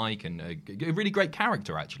on the mic, and a really great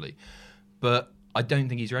character, actually. But I don't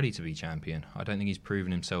think he's ready to be champion. I don't think he's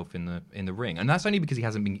proven himself in the ring. And that's only because he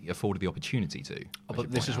hasn't been afforded the opportunity to. But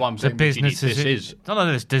this is why I'm It's a saying business this decision. is. None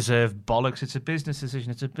of this deserved bollocks. It's a business decision.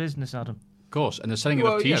 It's a business, Adam. Of course, and they're selling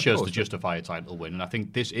Well, enough yeah, of T-shirts to course. justify a title win, and I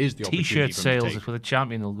think this is the opportunity T-shirt for them sales to take. for the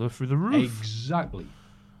champion will go through the roof. Exactly.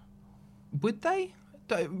 Would they?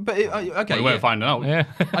 But okay, We won't find out. Yeah.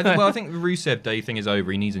 I think the Rusev Day thing is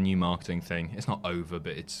over. He needs a new marketing thing. It's not over,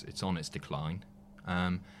 but it's on its decline.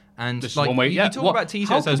 And This like, is one way. you Yeah, talk what- about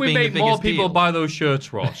T-shirts how as can we being make the more biggest people deal. buy those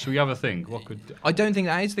shirts, Ross? We have a think. What could? I don't think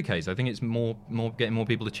that is the case. I think it's more getting more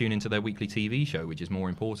people to tune into their weekly TV show, which is more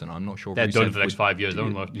important. I'm not sure. They're Rusev done for the next would 5 years.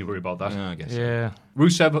 do- Don't you worry about that. Yeah, I guess. Yeah.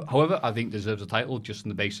 Rusev, however, I think deserves a title just on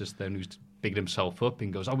the basis then who's bigging himself up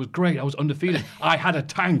and goes, "I was great. I was undefeated. I had a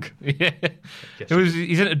tank." Yeah.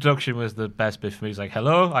 His introduction was the best bit for me. He's like,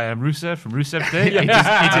 "Hello, I am Rusev from Rusev Day. It is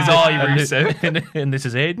I, Rusev. and this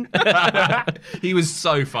is Aiden." He was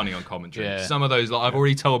so funny on commentary. Yeah. Some of those, like, I've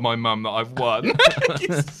already told my mum that I've won.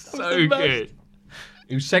 He's so good.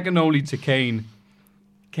 He was second only to Kane.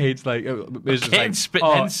 Kane's like, Miz is Kane like, spit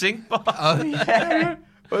oh, NSYNC bar.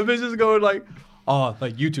 But Miz is going like, oh,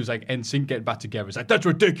 like you two's like NSYNC getting back together. It's like, that's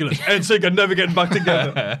ridiculous. NSYNC are never getting back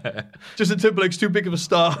together. Justin Timberlake's too big of a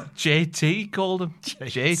star. JT called him.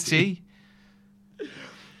 JT. And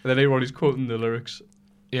then later on he's quoting the lyrics.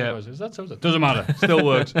 Yeah. Is that so? Doesn't matter. Still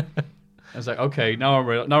works. I was like, okay, now I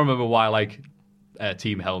remember why I like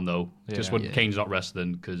Team Helm though. Just when Kane's not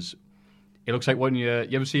wrestling, because it looks like when you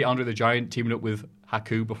ever see Andre the Giant teaming up with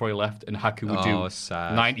Haku before he left, and Haku would do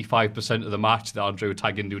sad. 95% of the match that Andre would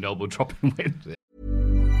tag in, do an elbow drop and win.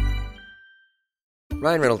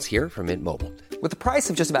 Ryan Reynolds here from Mint Mobile. With the price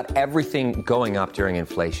of just about everything going up during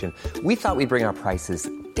inflation, we thought we'd bring our prices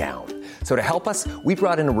down. So to help us, we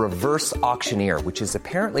brought in a reverse auctioneer, which is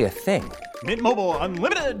apparently a thing. Mint Mobile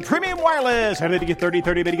Unlimited Premium Wireless. How to get 30,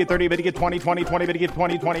 30, bit to get 30, bit to get 20, 20, 20, bit to get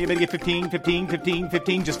 20, 20, bit to get 15, 15, 15,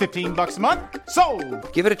 15, just $15 a month?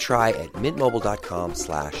 Sold! Give it a try at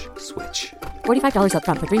mintmobile.com/switch. $45 up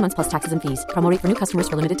front for 3 months plus taxes and fees. Promo rate for new customers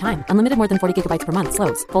for limited time. Unlimited more than 40 gigabytes per month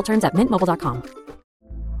slows. Full terms at mintmobile.com.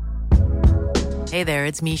 Hey there,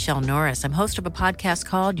 it's Michelle Norris. I'm host of a podcast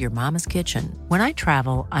called Your Mama's Kitchen. When I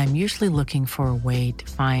travel, I'm usually looking for a way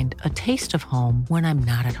to find a taste of home when I'm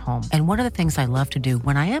not at home. And one of the things I love to do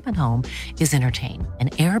when I am at home is entertain.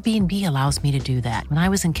 And Airbnb allows me to do that. When I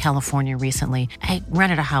was in California recently, I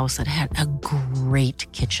rented a house that had a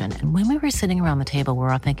great kitchen. And when we were sitting around the table, we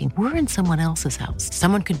were all thinking, we're in someone else's house.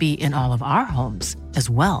 Someone could be in all of our homes as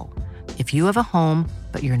well. If you have a home,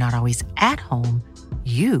 but you're not always at home,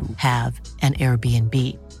 you have an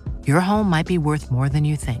Airbnb. Your home might be worth more than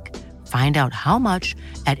you think. Find out how much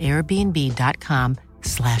at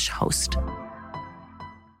airbnb.com/host.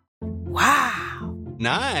 Wow.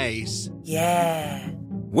 Nice. Yeah.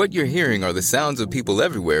 What you're hearing are the sounds of people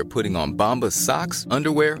everywhere putting on Bombas socks,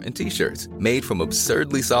 underwear, and T-shirts made from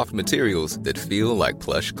absurdly soft materials that feel like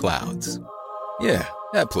plush clouds. Yeah,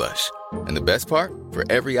 that plush. And the best part? For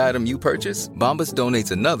every item you purchase, Bombas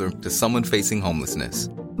donates another to someone facing homelessness.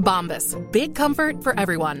 Bombas. Big comfort for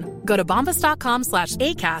everyone. Go to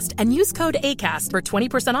bombas.com/ACAST and use code ACAST for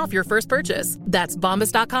 20% off your first purchase. That's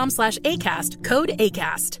bombas.com/ACAST. Code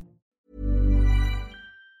ACAST.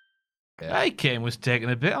 Hey, Kane was taking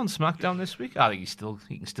a bit on SmackDown this week. I think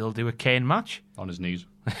he can still do a Kane match. On his knees.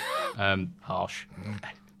 Harsh.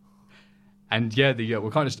 And yeah,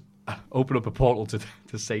 we'll kind of open up a portal to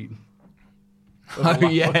Satan. Oh,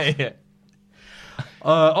 yeah.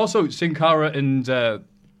 Also, Sin Cara and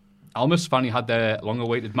Almas finally had their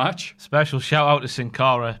long-awaited match. Special shout-out to Sin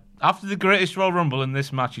Cara. After the greatest Royal Rumble in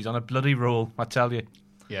this match, he's on a bloody roll, I tell you.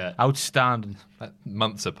 Yeah. Outstanding.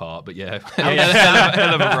 Months apart, but yeah.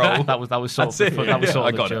 Hell of a roll. That was sort of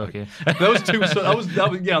the joke. Yeah. Those two,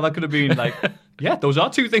 that could have been like, yeah, those are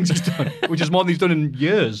two things he's done, which is more than he's done in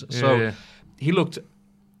years. So he looked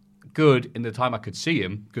good in the time I could see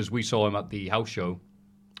him, because we saw him at the house show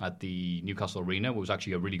at the Newcastle Arena. It was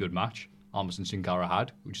actually a really good match Almas and Sin Cara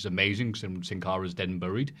had, which is amazing because Sin Cara's dead and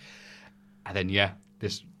buried. And then,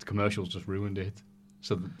 this commercial's just ruined it.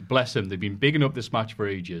 So bless him, they've been bigging up this match for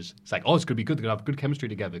ages. It's like, it's going to be good. They're going to have good chemistry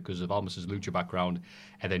together because of Almas' lucha background.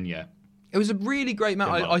 And then, it was a really great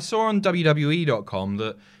match. I saw on WWE.com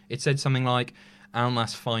that it said something like,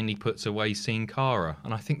 Almas finally puts away Sin Cara.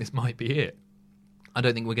 And I think this might be it. I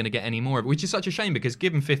don't think we're going to get any more of it, which is such a shame because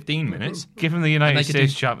give him 15 minutes. Give him the United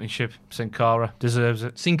States Championship. Sin Cara deserves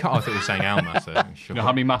it. Sin Cara, I thought you were saying Almas. Sure. You know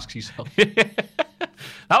how many masks he sells?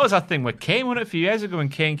 That was that thing where Kane won it a few years ago, and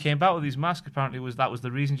Kane came back with his mask. Apparently, that was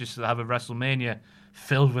the reason, just to have a WrestleMania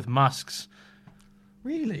filled with masks.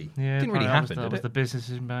 Really? Yeah, didn't really happen. That was the business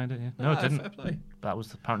behind it. Yeah. No, it didn't. Fair play. That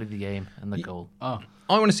was apparently the aim and the goal. I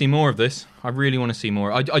want to see more of this. I really want to see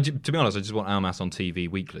more. To be honest, I just want Almas on TV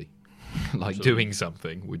weekly. Doing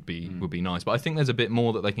something would be nice. But I think there's a bit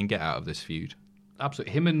more that they can get out of this feud.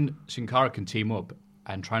 Absolutely. Him and Sin Cara can team up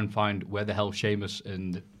and try and find where the hell Sheamus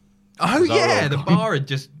and the bar had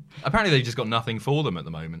just... Apparently they've just got nothing for them at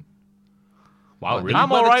the moment. Wow, really?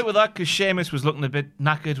 I'm all right with that because Sheamus was looking a bit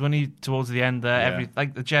knackered when towards the end there.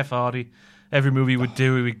 Like the Jeff Hardy, every movie he would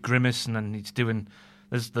do, he would grimace, and then he's doing...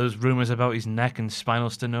 There's those rumours about his neck and spinal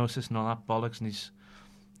stenosis and all that bollocks, and he's...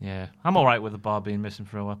 Yeah, I'm all right with the bar being missing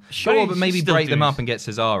for a while. Sure, but maybe break them up and get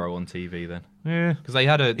Cesaro on TV then. Yeah, because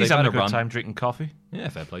he's having a good time drinking coffee. Yeah,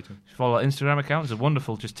 fair play to him. Follow our Instagram account; it's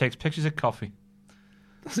wonderful. Just takes pictures of coffee.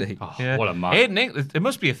 Does he? Yeah. What a man! It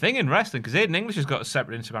must be a thing in wrestling because Aiden English has got a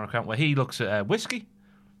separate Instagram account where he looks at whiskey.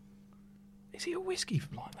 Is he a whiskey?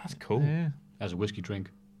 That's cool. Yeah, as a whiskey drink,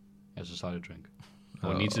 as a cider drink.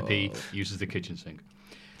 When needs to pee, uses the kitchen sink.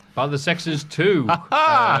 About the sexes too.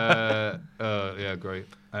 Yeah, great.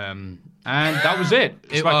 And that was it.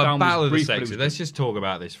 Battle of the Sexes. Let's just talk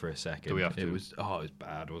about this for a second. Do we have to? It was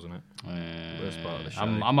bad, wasn't it? Worst part of the show.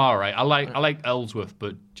 I'm all right. I like Ellsworth,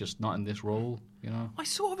 but just not in this role. You know. I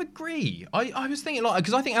sort of agree. I was thinking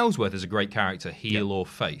because I think Ellsworth is a great character, heel or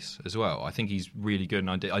face as well. I think he's really good,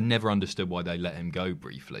 and I never understood why they let him go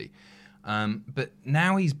briefly. But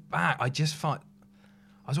now he's back.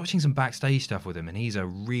 I was watching some backstage stuff with him, and he's a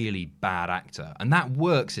really bad actor. And that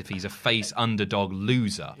works if he's a face underdog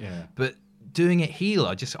loser. Yeah. But doing it heel,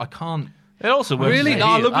 I can't... It also works. Really?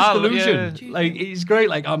 I love his delusion. Yeah. Like, he's great.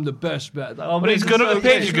 Like, I'm the best. But he's good at the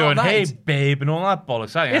picture going, hey, babe, and all that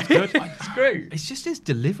bollocks. I think that's good. It's great. It's just his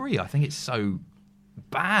delivery. I think it's so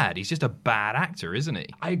bad. He's just a bad actor, isn't he?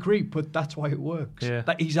 I agree, but that's why it works. Yeah.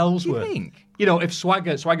 That he's Ellsworth. You think? You know, if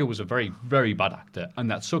Swagger was a very, very bad actor,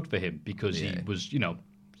 and that sucked for him because he was,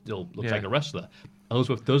 still looks like a wrestler.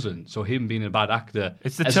 Ellsworth doesn't. So him being a bad actor,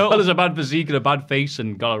 well as a bad physique and a bad face,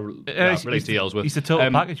 and got to relate to Ellsworth. He's the total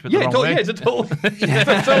package, but the wrong way. Yeah, it's a total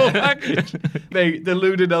package. Mate, they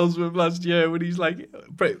looted Ellsworth last year when he's like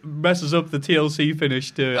messes up the TLC finish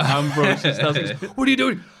to Ambrose. And what are you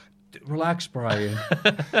doing? Relax, Brian.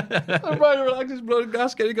 And Brian relaxes, blood and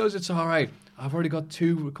gasket. He goes, it's all right. I've already got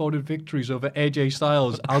 2 recorded victories over AJ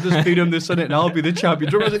Styles. I'll just beat him this Sunday and I'll be the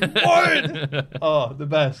champion. I was like, what? Oh, the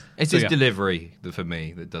best. It's his delivery for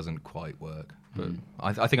me that doesn't quite work. But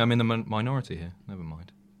I think I'm in the minority here. Never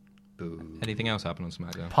mind. Boo. Anything else happen on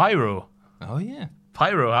SmackDown? Pyro. Oh, yeah.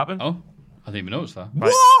 Pyro happened. Oh, I didn't even notice that.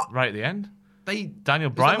 Right at the end. They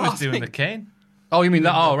Daniel Bryan was doing the cane. Oh, you mean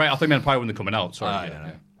that? Oh, right. I thought you meant Pyro when they're coming out. Sorry.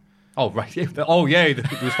 Yeah. Oh, right. Yeah. Oh, yeah. There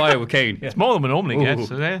was fire with Kane. It's more than we normally get.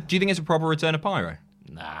 So yeah. Do you think it's a proper return of Pyro?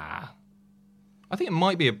 Nah. I think it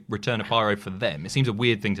might be a return of Pyro for them. It seems a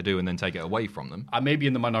weird thing to do and then take it away from them. I may be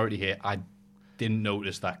in the minority here. I didn't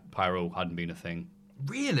notice that Pyro hadn't been a thing.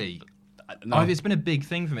 Really? No. It's been a big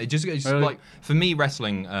thing for me. It's really? like, for me,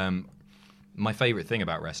 wrestling, my favourite thing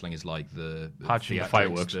about wrestling is like the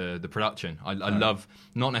fireworks, the production. I love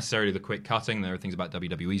not necessarily the quick cutting. There are things about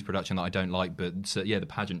WWE's production that I don't like, but the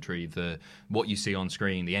pageantry, what you see on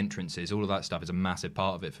screen, the entrances, all of that stuff is a massive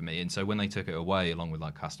part of it for me. And so when they took it away, along with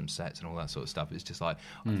like custom sets and all that sort of stuff, it's just like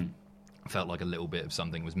I felt like a little bit of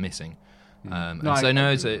something was missing. And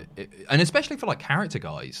especially for like character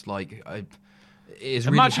guys, like it's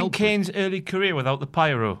really imagine helpful. Kane's early career without the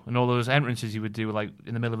pyro and all those entrances he would do like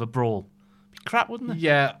in the middle of a brawl. Crap, wouldn't it?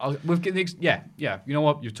 Yeah, yeah. You know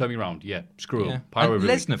what? You've turned me around. Yeah, screw him. Pyro and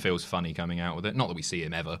Lesnar feels funny coming out with it. Not that we see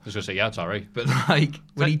him ever. I was going to say, yeah, it's all right. But like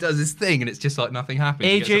when he does his thing and it's just like nothing happens.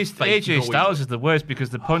 AJ Styles is the worst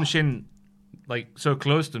because the punch in like so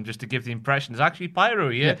close to him just to give the impression it's actually pyro.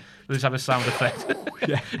 Yeah, we'll just have a sound effect.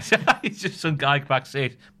 It's just some guy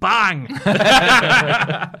backstage. Bang!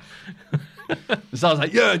 It sounds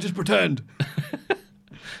like, yeah, just pretend.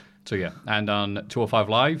 So yeah, and on 205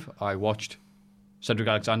 Live, I watched Cedric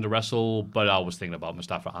Alexander wrestle, but I was thinking about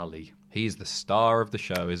Mustafa Ali. He's the star of the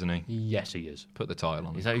show, isn't he? Yes, he is. Put the title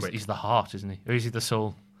on. He's the heart, isn't he? Or is he the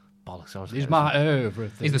soul? Bollocks. He's my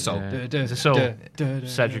everything. He's the soul. He's the soul.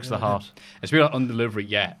 Cedric's the heart. It's been on delivery,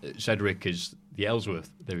 yeah. Cedric is the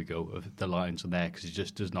Ellsworth, there we go, of the lines in there, because he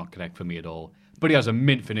just does not connect for me at all. But he has a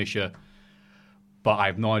mint finisher, but I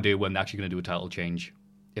have no idea when they're actually going to do a title change.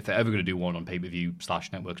 If they're ever going to do one on pay-per-view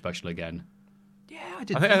 / network special again. Yeah,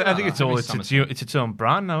 I think it's its own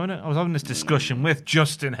brand now, isn't it? I was having this discussion with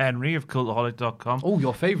Justin Henry of Cultaholic.com. Oh,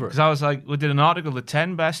 your favourite. Because I was like, we did an article, the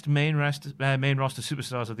 10 best main roster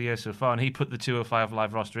superstars of the year so far, and he put the 205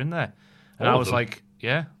 Live roster in there. And I was like,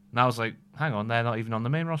 yeah. And I was like, hang on, they're not even on the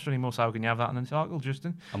main roster anymore, so how can you have that in the article,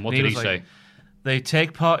 Justin? And what did he say? They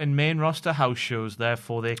take part in main roster house shows,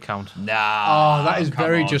 therefore they count. Nah. Oh, that is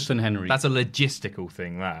very Justin Henry. That's a logistical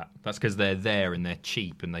thing, that's because they're there and they're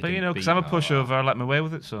cheap and they can because I'm a pushover, I let my way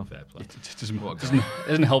with it, so. Fair play. It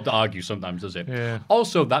doesn't help to argue sometimes, does it? Yeah.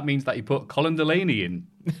 Also, that means that he put Colin Delaney in.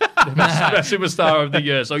 The best superstar of the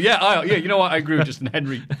year. So, yeah, you know what? I agree with Justin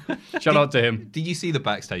Henry. Shout out to him. Did you see the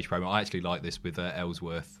backstage promo? I actually like this with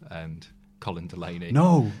Ellsworth and Colin Delaney.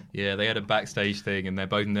 No. Yeah, they had a backstage thing and they're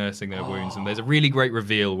both nursing their wounds and there's a really great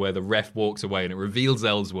reveal where the ref walks away and it reveals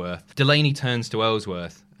Ellsworth. Delaney turns to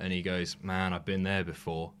Ellsworth and he goes, man, I've been there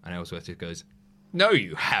before. And Ellsworth just goes, no,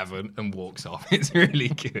 you haven't, and walks off. It's really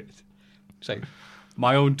good. So,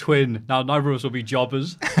 my own twin. Now, neither of us will be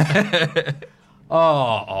jobbers. Oh,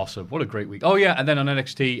 awesome. What a great week. Oh, yeah, and then on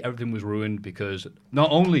NXT, everything was ruined because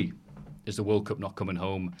not only is the World Cup not coming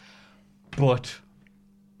home, but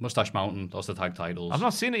Mustache Mountain lost the tag titles. I've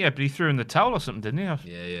not seen it yet, but he threw in the towel or something, didn't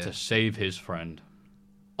he? Yeah. To save his friend.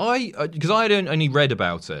 Because I had only read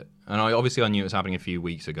about it, and I knew it was happening a few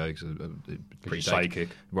weeks ago. Because pretty psychic,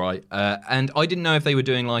 right? And I didn't know if they were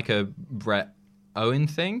doing like a Brett Owen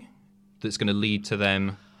thing that's going to lead to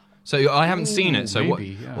them. So I haven't seen it. So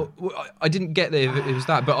maybe, I didn't get there if it was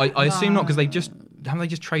that, but I assume not because they just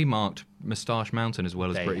trademarked Moustache Mountain as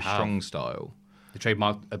well as British Strong Style. They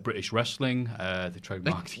trademarked British wrestling. They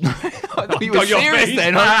trademarked. I thought you were serious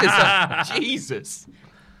then. Jesus.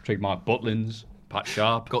 Trademarked Butlins, Pat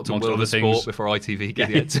Sharp. Got to World of Sport before ITV could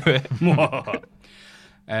get to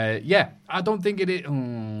it. Yeah, I don't think it is.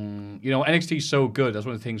 NXT is so good. That's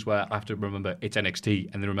one of the things where I have to remember it's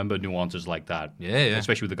NXT and then remember nuances like that. Yeah.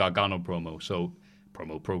 Especially with the Gargano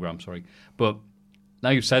program. But now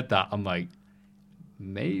you've said that, I'm like,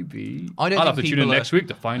 maybe I'll have to tune in next week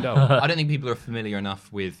to find out. I don't think people are familiar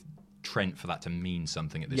enough with Trent for that to mean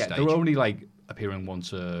something at this stage. Yeah, they're only like appearing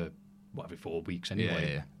once every 4 weeks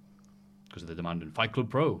anyway. Yeah. Because of the demand in Fight Club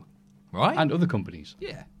Pro. Right. And other companies.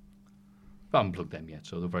 Yeah. But I haven't plugged them yet,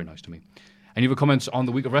 so they're very nice to me. Any other comments on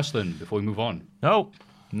the week of wrestling before we move on?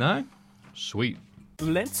 No. Sweet.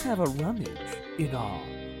 Let's have a rummage in our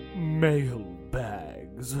mail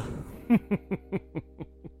bags.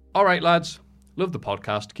 All right, lads. Love the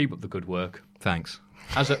podcast. Keep up the good work. Thanks.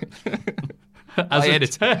 As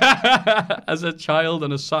a child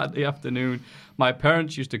on a Saturday afternoon, my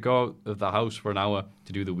parents used to go out of the house for an hour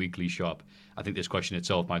to do the weekly shop. I think this question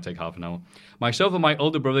itself might take half an hour. Myself and my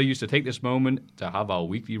older brother used to take this moment to have our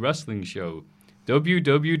weekly wrestling show.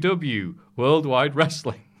 WWW, Worldwide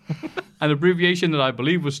Wrestling. An abbreviation that I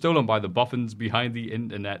believe was stolen by the boffins behind the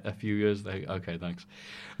internet a few years later. Okay, thanks.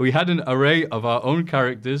 We had an array of our own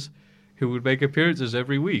characters who would make appearances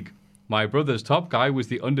every week. My brother's top guy was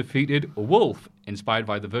the undefeated Wolf, inspired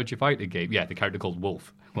by the Virtua Fighter game. Yeah, the character called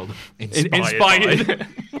Wolf. Well, inspired.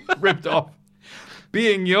 Ripped off.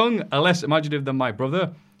 Being young and less imaginative than my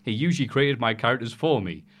brother, he usually created my characters for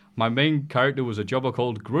me. My main character was a jobber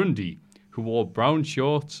called Grundy, who wore brown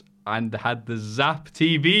shorts and had the Zap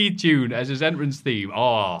TV tune as his entrance theme.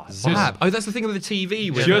 Oh, Zap. Oh, that's the thing with the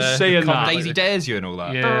TV. With just saying that. Daisy Dares You and all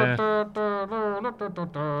that. Yeah.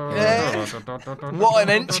 What an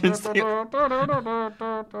entrance theme.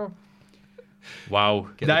 Wow.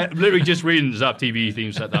 Literally just reading Zap TV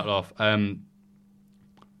theme set that off.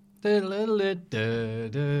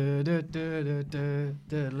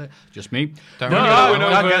 Just me. What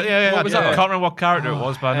was that? I can't remember what character it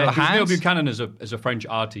was, but Neil Buchanan is a French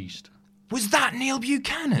artiste. Was that Neil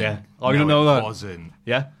Buchanan? Yeah. Oh, you don't know that? It wasn't.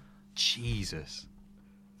 Yeah. Jesus.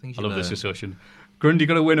 I love this discussion. Grundy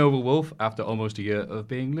got a win over Wolf after almost a year of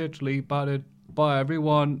being literally battered by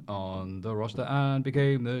everyone on the roster and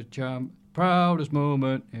became the champ. Proudest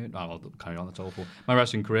moment I'll carry on, that's awful. My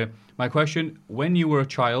wrestling career. My question, when you were a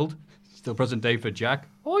child, still present day for Jack,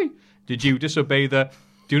 did you disobey the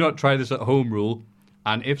do not try this at home rule?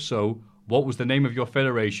 And if so, what was the name of your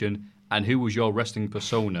federation and who was your wrestling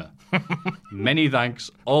persona? Many thanks,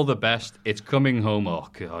 all the best, it's coming home. Oh,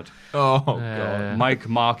 God. God. Mike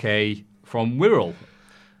Marquet from Wirral.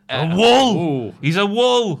 A wool! He's a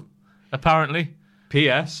wool, apparently.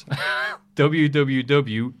 P.S.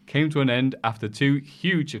 WWW came to an end after 2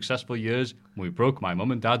 huge successful years when we broke my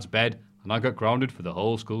mum and dad's bed and I got grounded for the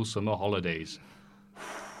whole school summer holidays.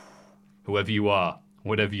 Whoever you are,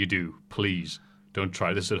 whatever you do, please don't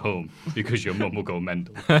try this at home because your mum will go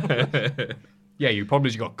mental. Yeah, you probably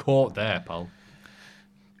just got caught there, pal.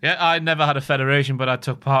 Yeah, I never had a federation, but I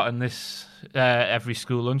took part in this every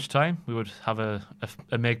school lunchtime. We would have a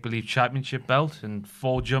make-believe championship belt and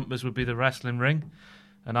 4 jumpers would be the wrestling ring.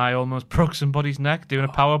 And I almost broke somebody's neck doing a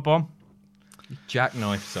power bomb.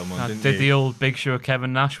 Jackknife someone, I didn't did you? the old Big Show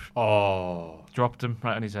Kevin Nash. Oh. Dropped him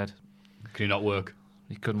right on his head. Can he not work?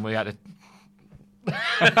 He couldn't. We had to...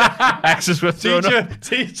 Axes were thrown up.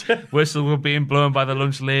 Teacher. Whistle were being blown by the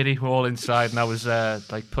lunch lady. We're all inside and I was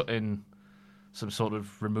put in some sort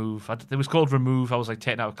of remove. It was called remove. I was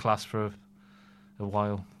taken out of class for a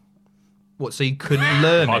while. What, so you couldn't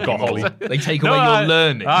learn I got anymore? Holly. They take away your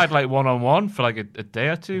learning? I had one-on-one for a day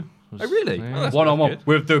or two. Oh, really? Yeah. One-on-one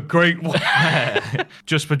with the great one.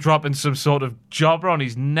 Just for dropping some sort of jobber on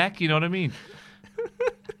his neck, you know what I mean?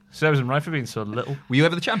 Serves him right for being so little. Were you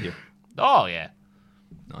ever the champion? Oh, yeah.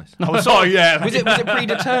 Nice. Yeah. Was it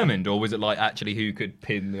predetermined, or was it actually who could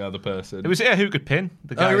pin the other person? It was who could pin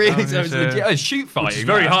the guy. Oh, really? So it was legit. Oh, shoot fighting. It's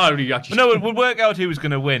very hard when you actually... No, it would work out who was going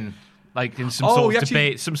to win. In some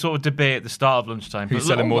sort of debate at the start of lunchtime. Who's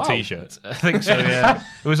selling more T-shirts? I think so, yeah.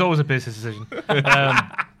 It was always a business decision.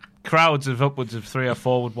 Crowds of upwards of 3 or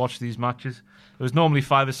 4 would watch these matches. There was normally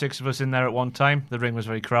 5 or 6 of us in there at one time. The ring was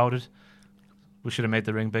very crowded. We should have made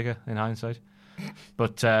the ring bigger in hindsight.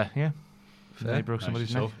 But, yeah. They broke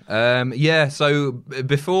somebody's neck. So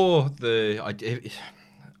before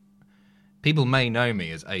people may know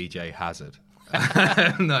me as AJ Hazard.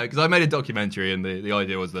 No, because I made a documentary and the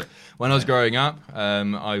idea was that when I was growing up,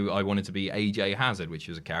 I wanted to be AJ Hazard, which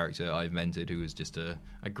was a character I invented who was just a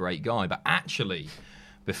great guy. But actually,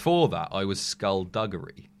 before that, I was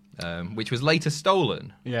Skullduggery, which was later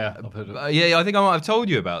stolen. Yeah, I've heard of it. Yeah, I think I might have told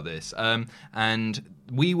you about this. And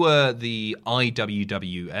we were the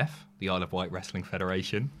IWWF, the Isle of Wight Wrestling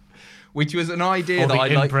Federation, which was an idea that I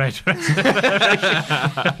liked.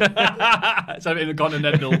 It's an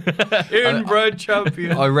intercontinental inbred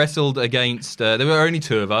champion. I wrestled against. There were only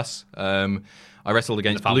 2 of us. I wrestled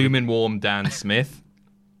against Bloomin' Warm Dan Smith,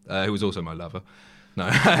 who was also my lover. No,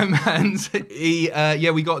 and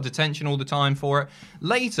we got detention all the time for it.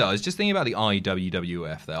 Later, I was just thinking about the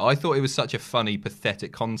IWWF there. I thought it was such a funny,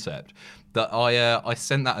 pathetic concept that I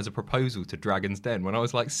sent that as a proposal to Dragon's Den when I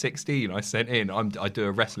was like 16. I sent in, I do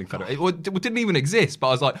a wrestling federation. It didn't even exist, but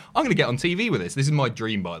I was like, I'm going to get on TV with this. This is my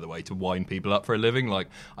dream, by the way, to wind people up for a living.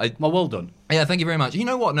 Well done. Yeah, thank you very much. You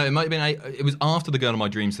know what? No, it might have been. It was after the Girl of My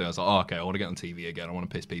Dreams thing. I was like, oh, okay, I want to get on TV again. I want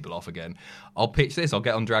to piss people off again. I'll pitch this. I'll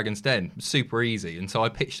get on Dragon's Den. Super easy. And so I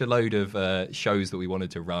pitched a load of shows that we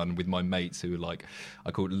wanted to run with my mates who were like,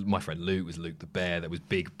 I called my friend Luke was Luke the Bear. There was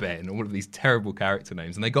Big Ben. All of these terrible character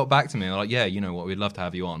names. And they got back to me and they're like, yeah, you know what? We'd love to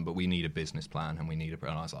have you on, but we need a business plan and we need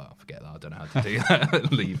and I was like, oh, forget that. I don't know how to do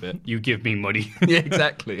that. Leave it. You give me money. Yeah,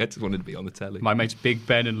 exactly. I just wanted to be on the telly. My mates Big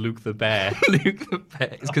Ben and Luke the Bear. Luke the Bear.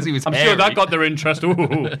 It's because he was I'm hairy. sure that got their interest.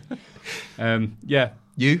 Yeah.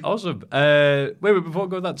 You? Awesome. Wait, before I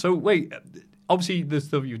go to that. So, obviously the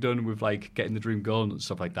stuff you've done with like getting the dream girl and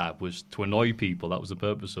stuff like that was to annoy people. That was the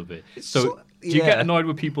purpose of it. So do you get annoyed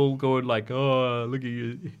with people going like, oh, look at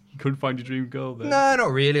you couldn't find your dream girl there? No,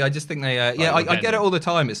 not really. I just think they I get it all the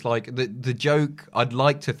time. It's like the joke I'd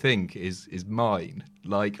like to think is mine.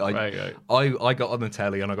 Like I got on the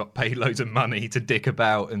telly and I got paid loads of money to dick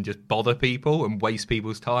about and just bother people and waste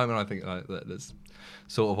people's time, and I think that's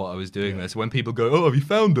sort of what I was doing there. So when people go, oh, have you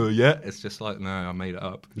found her yet? It's just like, no, I made it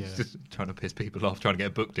up. It's just trying to piss people off, trying to get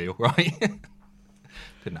a book deal, right?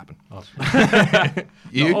 Didn't happen. Awesome.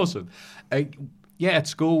 You? Awesome. At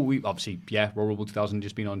school, we obviously, Royal Rumble 2000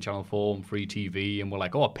 just been on Channel 4 and free TV, and we're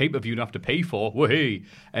like, oh, a pay-per-view you don't have to pay for, wahey.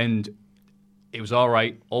 And it was all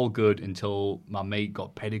right, all good, until my mate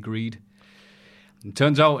got pedigreed. And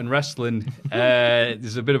turns out in wrestling,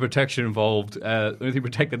 there's a bit of protection involved. The only thing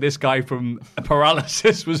protected this guy from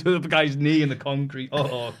paralysis was the guy's knee in the concrete.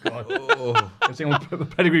 Oh,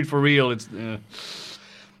 God. Pedigreed for real.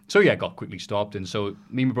 So, got quickly stopped. And so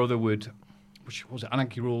me and my brother would, which was it,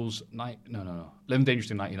 Anarchy Rules, 11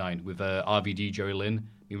 Dangerous in 99 with RVD, Jerry Lynn. Me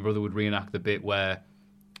and my brother would reenact the bit where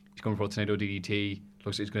he's going for a tornado DDT,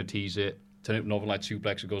 looks like he's going to tease it, turn it Northern Light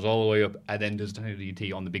suplex, it goes all the way up, and then does tornado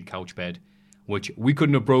DDT on the big couch bed, which we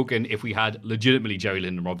couldn't have broken if we had legitimately Jerry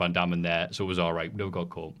Lynn and Rob Van Dam in there, so it was all right. We never got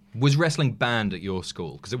caught. Was wrestling banned at your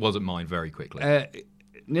school? Because it wasn't mine very quickly.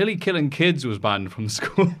 Nearly Killing Kids was banned from the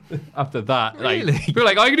school after that. Really? Like, we were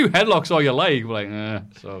like, oh, you can do headlocks all you like. We're like,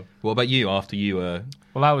 so. What about you after you were...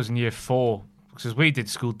 Well, I was in year 4, because we did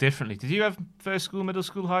school differently. Did you have first school, middle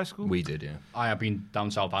school, high school? We did, yeah. I have been down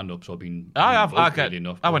south and up, so I've been... I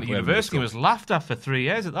went to university and was laughed at for 3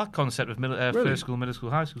 years at that concept of first school, middle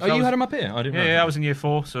school, high school. So you had them up here? I didn't know. Yeah, I was in year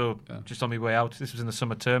 4, so just on my way out. This was in the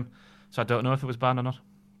summer term, so I don't know if it was banned or not.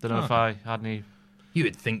 Don't know if I had any... You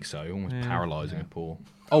would think so, almost paralysing a poor...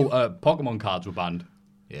 Oh, Pokemon cards were banned.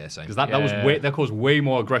 Yeah, same. Because that caused way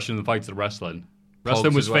more aggression than fights to wrestling.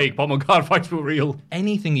 Wrestling was fake. Pokemon card fights were real.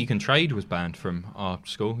 Anything you can trade was banned from our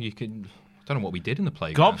school. You could... I don't know what we did in the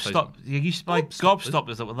playground. You used to buy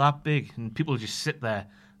gobstoppers that were that big, and people would just sit there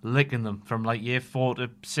licking them from like year 4 to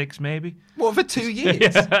 6, maybe. What, for 2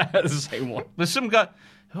 years? The same one. There's some guy...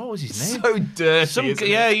 What was his name? So dirty.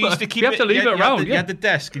 He used to keep you have to leave it around. He had the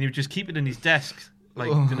desk, and he would just keep it in his desk.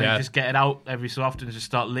 Just get it out every so often and just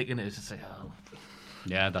start licking it. It's just like, oh.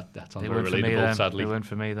 Yeah, that sounds very relatable, sadly. They weren't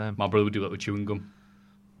for me then. My brother would do that with chewing gum.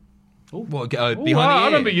 Oh, what? Behind I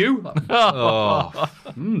remember you.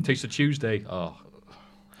 Taste of Tuesday. Oh,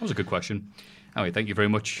 that was a good question. Anyway, thank you very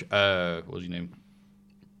much. What was your name?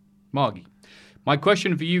 Margie. My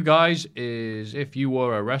question for you guys is, if you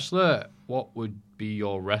were a wrestler, what would be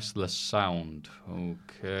your wrestler sound?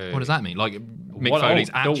 Okay. What does that mean? Like Mick Foley's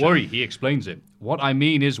action? Don't worry, he explains it. What I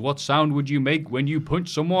mean is, what sound would you make when you punch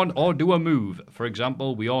someone or do a move? For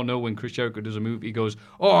example, we all know when Chris Jericho does a move, he goes,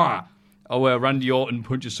 oh, where Randy Orton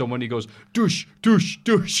punches someone, he goes, douche, douche,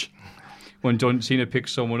 douche. When John Cena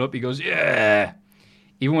picks someone up, he goes, yeah.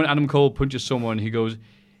 Even when Adam Cole punches someone, he goes,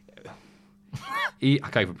 I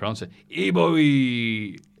can't even pronounce it. E-boy.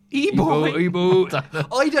 E-boy.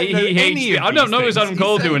 I don't know any of these. I don't know Adam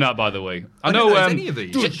Cole doing that, by the way. I know any of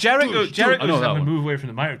these. Jericho doesn't have to move away from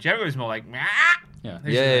the mic. Jericho's more like,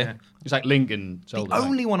 yeah. It's like Link and Zelda. The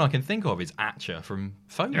only one I can think of is Atcha from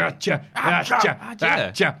Foley. Atcha.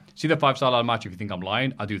 See the 5-star ladder match? If you think I'm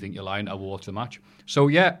lying, I do think you're lying. I will watch the match. So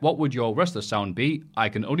what would your wrestler sound be? I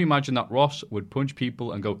can only imagine that Ross would punch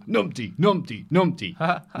people and go, numpty, numpty, numpty.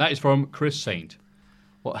 That is from Chris Saint.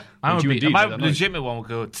 What? My legitimate one would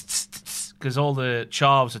go, because all the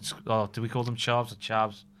chavs, do we call them chavs or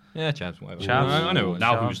chavs? Yeah, Chavs, whatever. Chavs. I know.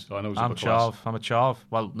 Now Chav. who's I know who's I'm upper class. Chav. I'm a Chav.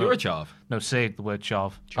 Well, no. You're a Chav. No, say the word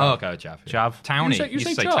Chav. Oh, okay, Chav. Yeah. Chav. Townie. You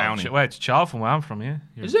say say Chav? Townie. Well, it's Chav from where I'm from, yeah.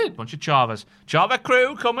 Is it? Bunch of Chavas. Chava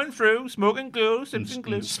crew coming through, smoking glue, sipping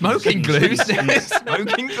glue. Smoking glue.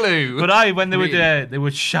 Smoking glue. But when they Really?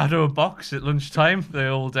 would shadow a box at lunchtime, the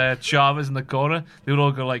old Chavas in the corner, they would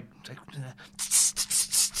all go like.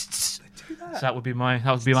 So that would be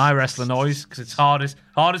my wrestling noise because it's hard as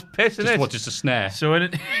piss, isn't it? Just a snare. So in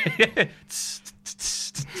it,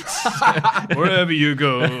 Wherever you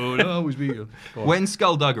go, it'll always be you. When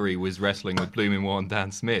Skullduggery was wrestling with Blooming One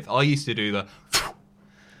Dan Smith, I used to do the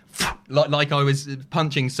like I was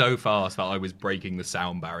punching so fast that I was breaking the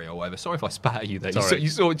sound barrier or whatever. Sorry if I spat at you there. You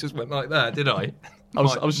saw it just went like that, did I? I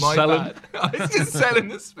was selling. I was just selling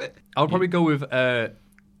the spit. I would probably go with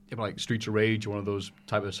like Streets of Rage, one of those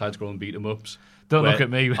type of side-scrolling beat-em-ups. Don't look at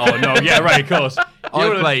me. Oh no, yeah, right, of course.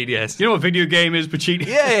 I played, yes. You know what video game is, Pacini?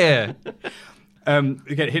 Yeah.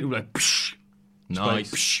 You get hit with like, psh, Nice. like,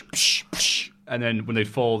 psh, psh, psh, and then when they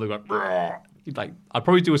fall, they go like. I'd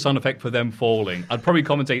probably do a sound effect for them falling. I'd probably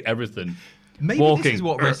commentate everything. Maybe Walking. this is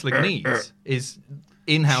what wrestling needs: is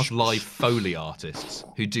in-house live Foley artists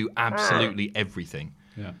who do absolutely everything.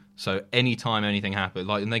 Yeah. So anytime anything happens,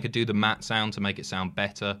 and they could do the mat sound to make it sound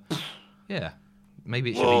better. Yeah.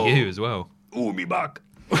 Maybe it should be you as well. Ooh, me back.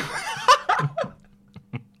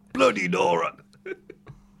 Bloody Nora.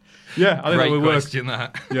 Yeah, I think Great that would work. question,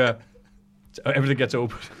 that. Yeah. Everything gets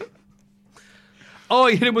open. Oh,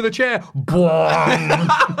 he hit him with a chair.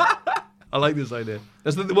 I like this idea.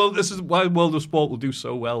 This is why World of Sport will do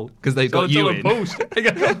so well. Because they've got you in. Post.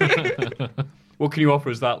 What can you offer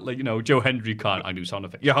us that? Like, Joe Hendry can't. I do sound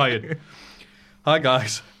effects. You're hired. Hi,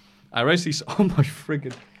 guys. I recently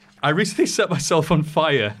set myself on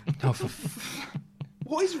fire.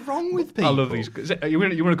 What is wrong with people? I love these. You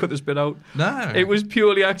want to cut this bit out? No. It was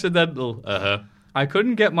purely accidental. I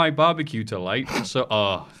couldn't get my barbecue to light, so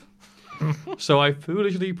I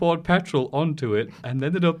foolishly poured petrol onto it and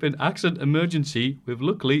ended up in accident emergency with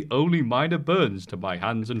luckily only minor burns to my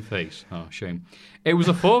hands and face. Oh, shame. It was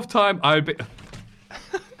the fourth time I'd been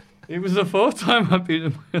in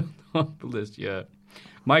my this year.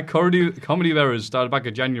 My comedy of errors started back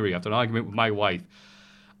in January after an argument with my wife.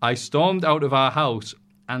 I stormed out of our house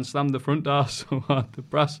and slammed the front door so hard the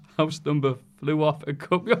brass house number flew off and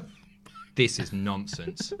cut me off. This is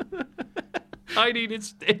nonsense. I needed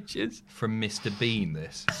stitches. From Mr. Bean,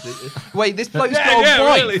 this. Wait, this bloke's got a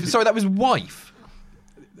wife. Really. Sorry, that was wife.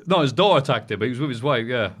 No, his daughter attacked him, but he was with his wife,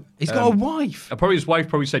 yeah. He's got a wife. Probably his wife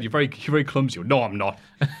said, you're very clumsy. No, I'm not.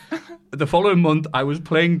 The following month, I was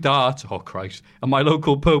playing darts. Oh, Christ. And my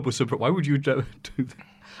local pub was surprised. Why would you do that?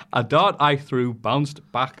 A dart I threw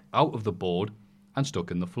bounced back out of the board and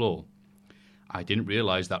stuck in the floor. I didn't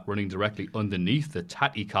realise that running directly underneath the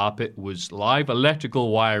tatty carpet was live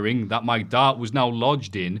electrical wiring that my dart was now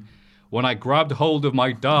lodged in. When I grabbed hold of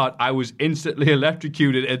my dart, I was instantly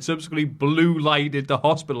electrocuted and subsequently blue lighted to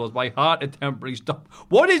hospital as my heart had temporarily stopped.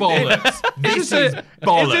 What is bollocks? this? Is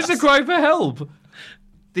bollocks. Is this a cry for help?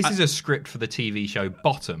 This is a script for the TV show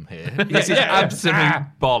Bottom here. This is absolute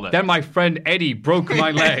bollocks. Then my friend Eddie broke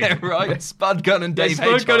my leg. Yeah, right. Spud Gun and Dave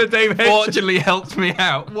Spud Gun and Dave Hedgehog fortunately helped me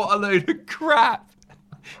out. What a load of crap.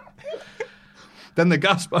 Then the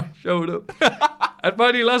gas man showed up. And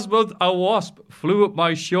finally last month, a wasp flew up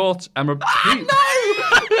my shorts and repeated...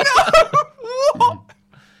 What?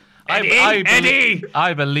 Eddie!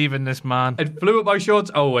 I believe in this man. It flew up my shorts.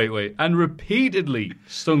 Oh, wait. And repeatedly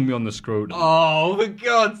stung me on the scrotum. Oh, for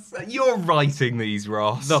God's sake. You're writing these,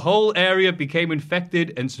 Ross. The whole area became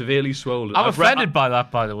infected and severely swollen. I'm offended by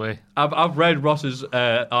that, by the way. I've read Ross's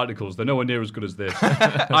articles. They're nowhere near as good as this.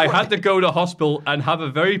 I had to go to hospital and have a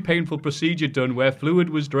very painful procedure done where fluid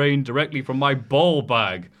was drained directly from my ball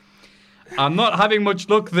bag. I'm not having much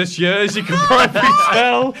luck this year, as you can probably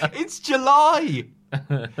tell. It's July.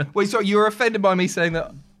 Wait, sorry, you were offended by me saying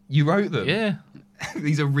that you wrote them? Yeah.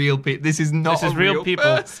 These are real people. This is not This is real people.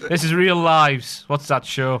 person. This is real lives. What's that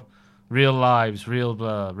show? Real lives. Real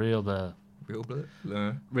blur. Real blur. Real blur?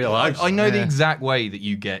 No. Real lives. I know the exact way that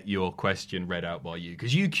you get your question read out by you,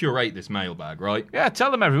 because you curate this mailbag, right? Yeah,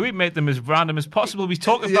 tell them every week. Make them as random as possible. We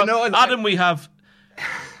talk about... You know, Adam, we have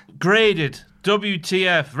graded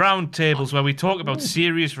WTF roundtables where we talk about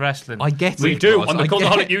serious wrestling. I get it. We do, Ross, on the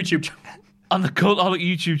Cultaholic YouTube channel. On the Cultaholic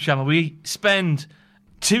YouTube channel, we spend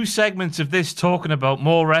 2 segments of this talking about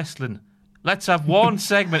more wrestling. Let's have one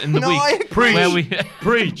segment in the week where we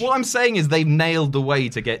preach. What I'm saying is they've nailed the way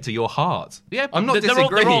to get to your heart. Yeah, I'm not disagreeing.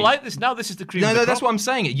 They're all like this now. This is the cream. No, of the that's crop. what I'm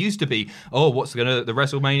saying. It used to be, what's the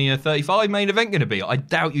WrestleMania 35 main event going to be? I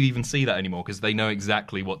doubt you even see that anymore because they know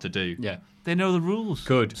exactly what to do. Yeah. They know the rules.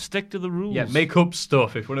 Good. Stick to the rules. Yeah, make up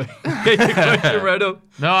stuff if you want to get your question read up.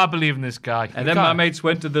 No, I believe in this guy. And then my mates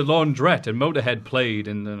went to the laundrette and Motorhead played.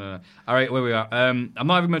 And then, all right, where we are. I'm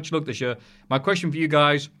not having much luck this year. My question for you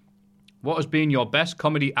guys, what has been your best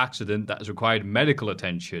comedy accident that has required medical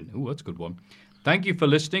attention? Ooh, that's a good one. Thank you for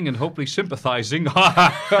listening and hopefully sympathising. If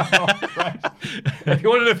you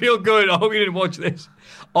wanted to feel good, I hope you didn't watch this.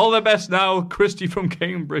 All the best now, Christy from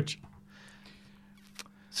Cambridge.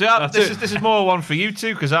 So this is more one for you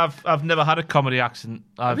two because I've never had a comedy accident.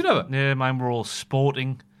 Have you never? Yeah, mine were all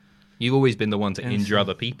sporting. You've always been the one to injure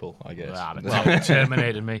other people, I guess. Well,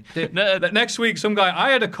 terminated me. Next week, some guy, I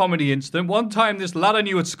had a comedy incident. One time, this lad I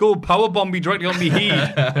knew at school powerbombed me directly on me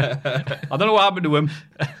head. I don't know what happened to him.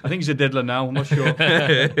 I think he's a diddler now. I'm not sure.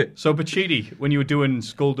 So, Pachidi, when you were doing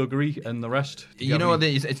skullduggery and the rest? You know what?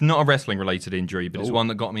 It's not a wrestling-related injury, but it's one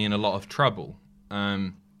that got me in a lot of trouble.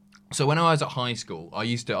 So when I was at high school, I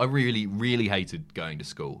really, really hated going to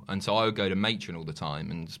school. And so I would go to matron all the time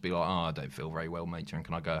and just be like, I don't feel very well, matron.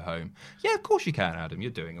 Can I go home? Yeah, of course you can, Adam.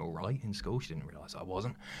 You're doing all right in school. She didn't realise I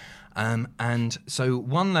wasn't. And so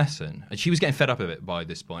one lesson, and she was getting fed up of it by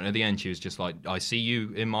this point. At the end, she was just like, I see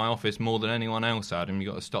you in my office more than anyone else, Adam.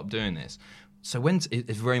 You've got to stop doing this. So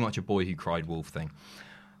it's very much a boy who cried wolf thing.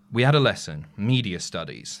 We had a lesson, media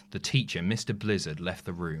studies. The teacher, Mr. Blizzard, left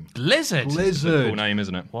the room. Blizzard? It's a cool name,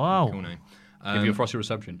 isn't it? Wow. Cool name. Give you a frosty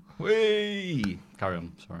reception. Whee! Carry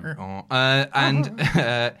on, sorry.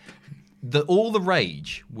 All the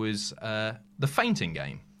rage was the fainting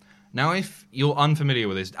game. Now, if you're unfamiliar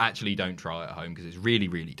with this, actually don't try it at home because it's really,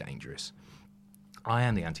 really dangerous. I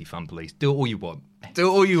am the anti-fun police. Do it all you want. Do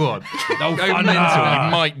it all you want. Don't go mental.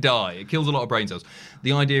 You might die. It kills a lot of brain cells.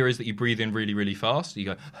 The idea is that you breathe in really, really fast. You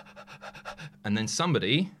go, and then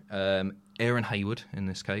somebody, Aaron Hayward in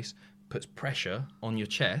this case, puts pressure on your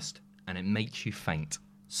chest and it makes you faint.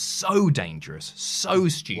 So dangerous. So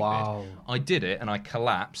stupid. Wow. I did it and I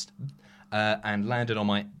collapsed and landed on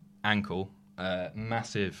my ankle.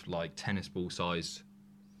 Massive, like tennis ball sized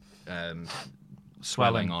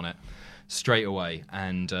swelling on it. Straight away,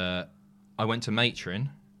 and I went to matron,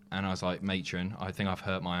 and I was like, matron, I think I've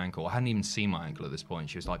hurt my ankle. I hadn't even seen my ankle at this point.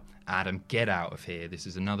 She was like, Adam, get out of here. This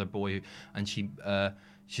is another boy. And she's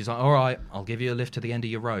like, all right, I'll give you a lift to the end of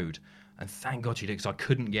your road. And thank God she did, because I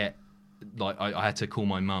couldn't get, I had to call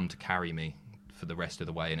my mum to carry me for the rest of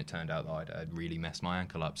the way, and it turned out that I'd really messed my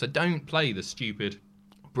ankle up. So don't play the stupid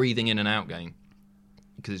breathing in and out game,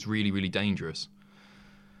 because it's really, really dangerous.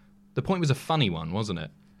 The point was a funny one, wasn't it?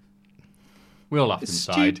 We all laughed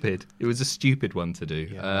inside. Stupid. It was a stupid one to do.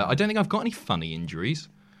 Yeah. I don't think I've got any funny injuries.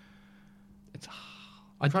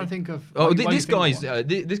 I'm trying to think of.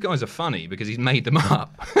 This guy's are funny because he's made them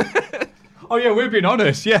up. Oh yeah, we're being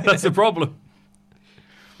honest. Yeah, that's the problem.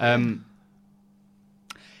 It's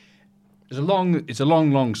a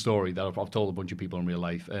long story that I've told a bunch of people in real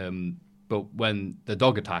life. But when the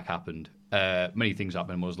dog attack happened, many things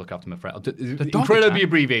happened. I was look after my friend. Incredibly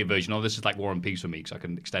abbreviated version. Oh, this is like War and Peace for me because I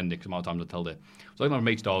can extend it because I'm out of time to tell it. So I was like my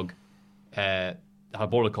mate's dog. I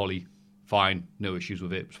border collie. Fine, no issues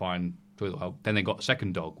with it. It was fine. Then they got a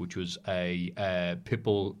second dog, which was a pit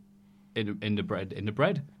bull in the bread.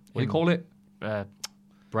 What do you call it?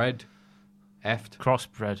 Bread. Effed.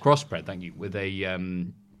 Crossbred. Thank you. With a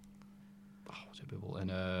what's it? Pit bull and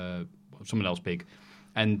someone else pig.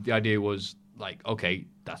 And the idea was like, okay,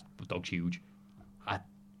 the dog's huge. I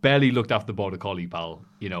barely looked after the border collie, pal.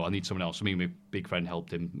 You know, I need someone else. So me and my big friend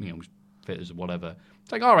helped him. You know, fit as whatever.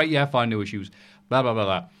 It's like, all right, yeah, fine, no issues. Blah blah blah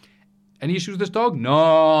blah. Any issues with this dog?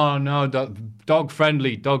 No, dog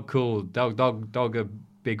friendly, dog cool, dog a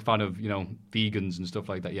big fan of, you know, vegans and stuff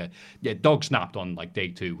like that. Yeah. Dog snapped on like day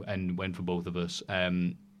 2 and went for both of us.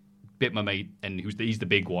 Bit my mate, and he's the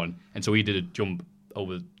big one, and so he did a jump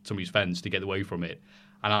over somebody's fence to get away from it.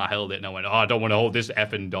 And I held it and I went, I don't want to hold this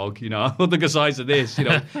effing dog, you know. Look at the size of this, you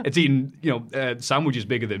know. It's eating, you know, sandwiches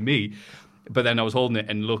bigger than me. But then I was holding it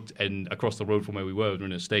and looked, and across the road from where we were in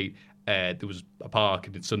an estate, there was a park,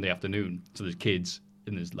 and it's Sunday afternoon. So there's kids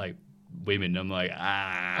and there's like women. I'm like,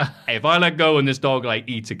 if I let go and this dog like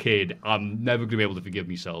eats a kid, I'm never going to be able to forgive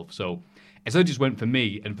myself. So I just went for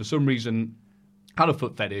me, and for some reason, had a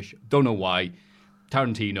foot fetish. Don't know why.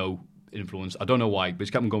 Tarantino influence. I don't know why, but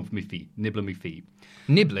it's kept on going for my feet, nibbling my feet.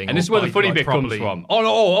 Nibbling? And this is where the funny bit comes from.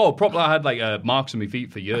 Properly, I had like marks on my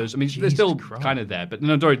feet for years. I mean, they're still kind of there. But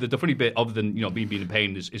no, sorry, the funny bit, other than, you know, being in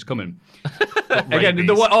pain, is coming. Again,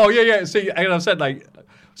 see, and I've said like,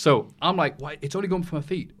 so I'm like, why? It's only going for my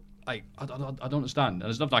feet. Like, I don't understand. And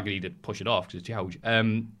there's nothing I can eat to push it off because it's huge.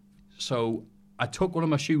 So I took one of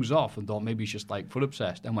my shoes off and thought maybe it's just like foot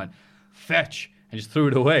obsessed, and went, fetch, and just threw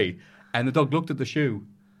it away. And the dog looked at the shoe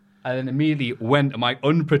and then immediately went to my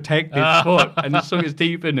unprotected foot and sunk his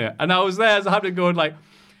teeth in it. And I was there, so I had to go and like,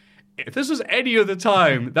 if this was any other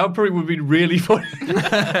time, that probably would have been really funny. And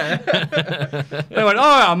I went,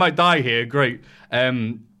 I might die here, great.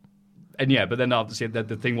 And yeah, but then obviously the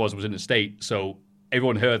thing was in a state, so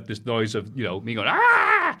everyone heard this noise of, me going,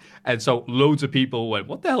 ah! And so loads of people went,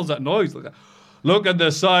 what the hell's that noise? Look at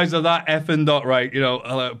the size of that effing dot, right?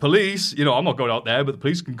 Police, I'm not going out there, but the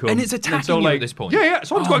police can come. And it's attacking you at this point. Yeah.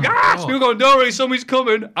 Someone's going, people going, don't worry, somebody's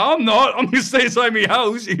coming. I'm not. I'm going to stay inside my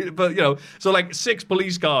house. But, so like 6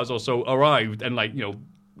 police cars or so arrived and like,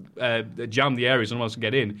 jammed the area so no one else can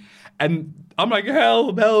get in. And I'm like,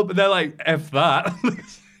 help. And they're like, F that.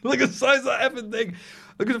 Look at the size of that effing thing.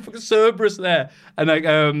 Look at the fucking Cerberus there. And like,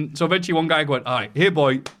 so eventually one guy went, all right, here,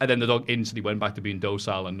 boy. And then the dog instantly went back to being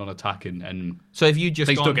docile and non-attacking. And so if you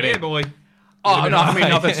just gone, here, boy. Oh, no, I mean,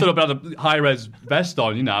 if I stood up and had a high-res vest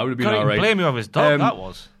on, it would have been all right. Blame you of his dog, that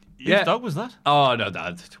was. Whose dog was that? Oh, no,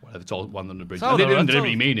 it's all one on the bridge. They didn't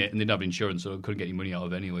really mean it, and they didn't have insurance, so I couldn't get any money out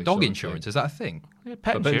of it anyway. Dog insurance, is that a thing? Yeah,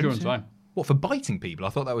 pet insurance, fine. What, for biting people? I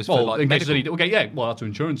thought that was for like medical. That's what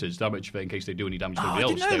insurance is. Damage in case they do any damage to somebody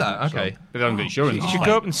else. I didn't know that. Okay. They don't get insurance. You should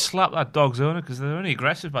go up and slap that dog's owner because they're only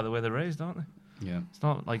aggressive by the way they're raised, aren't they? Yeah. It's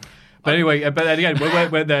not like... But anyway, but then again,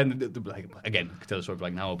 we're then, again, I could tell the story for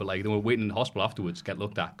like an hour, but like they were waiting in the hospital afterwards to get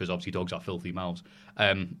looked at because obviously dogs have filthy mouths.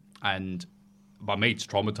 And my mate's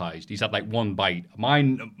traumatized. He's had like one bite.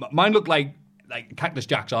 Mine looked like Cactus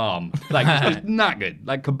Jack's arm. Like, it's knackered,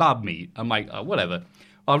 like kebab meat. I'm like, whatever.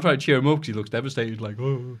 I'm trying to cheer him up because he looks devastated, like,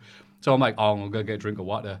 oh. So I'm like, I'm going to get a drink of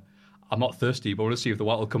water. I'm not thirsty, but I want to see if the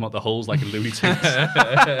water will come out the holes like in Looney Tunes.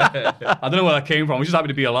 I don't know where that came from. I'm just happy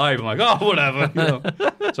to be alive. I'm like, oh, whatever.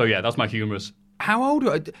 So yeah, that's my humorous. How old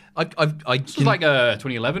are I? This was like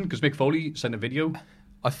 2011 because Mick Foley sent a video.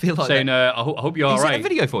 I feel like saying, I hope you're all right. He sent a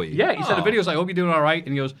video for you? Yeah, he sent a video. It's like, I hope you're doing all right.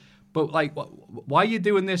 And he goes, but like, why are you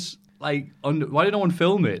doing this? Like, why did no one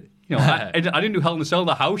film it? I didn't do Hell in a Cell,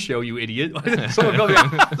 the house show, you idiot. Someone got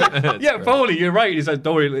me. Yeah, Foley, you're right. He says,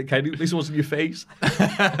 don't worry, Ken, at least it wasn't your face.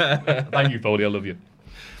 Thank you, Foley, I love you.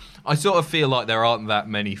 I sort of feel like there aren't that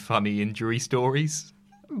many funny injury stories.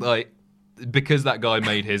 Like, because that guy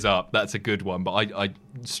made his up, that's a good one, but I'm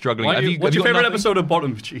struggling. What's your favourite episode of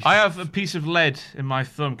Bottom? Jeez. I have a piece of lead in my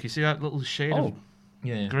thumb. Can you see that little shade of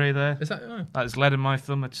grey there? Is that? That's lead in my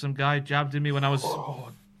thumb that some guy jabbed in me when I was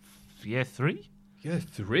year 3. Yeah,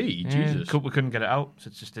 3? Jesus. We couldn't get it out, so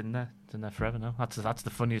it's just in there. It's in there forever now. That's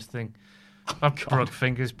the funniest thing. I've broke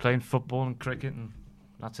fingers playing football and cricket, and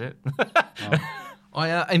that's it.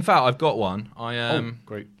 In fact, I've got one.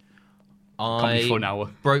 Great. I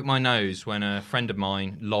broke my nose when a friend of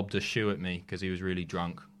mine lobbed a shoe at me because he was really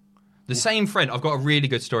drunk. The same friend. I've got a really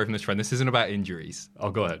good story from this friend. This isn't about injuries.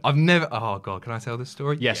 Oh, go ahead. Oh, God, can I tell this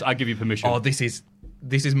story? Yes, I give you permission. Oh, this is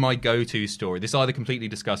my go-to story. This either completely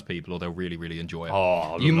disgusts people or they'll really, really enjoy it.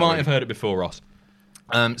 Oh, you might have heard it before, Ross.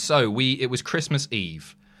 It was Christmas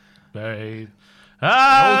Eve. Babe.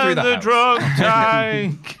 All through the the house. drunk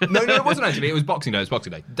tank. No, it wasn't actually. It was Boxing Day. It was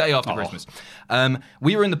Boxing Day. Day after Christmas.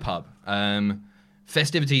 We were in the pub.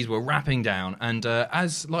 Festivities were wrapping down, and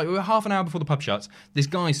we were half an hour before the pub shuts, this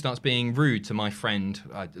guy starts being rude to my friend.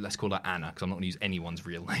 Let's call her Anna, because I'm not going to use anyone's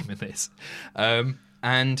real name in this.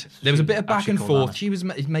 And there was a bit of back and forth. Anna. She was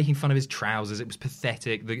making fun of his trousers. It was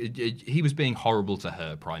pathetic. He was being horrible to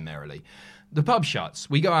her, primarily. The pub shuts.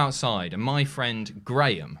 We go outside, and my friend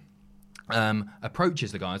Graham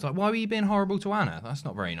approaches the guy. He's like, why were you being horrible to Anna? That's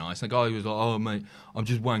not very nice. And the guy was like, oh, mate, I'm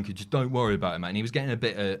just wanking. Just don't worry about it, mate. And he was getting a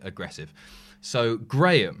bit aggressive. So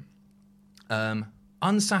Graham,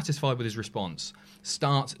 unsatisfied with his response,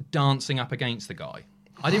 starts dancing up against the guy.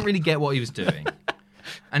 I didn't really get what he was doing.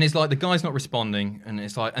 And it's like the guy's not responding, and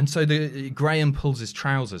it's like, and so Graham pulls his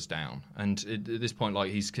trousers down, and at this point,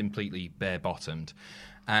 like, he's completely bare bottomed,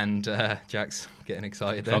 and Jack's getting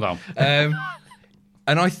excited there. Hold on.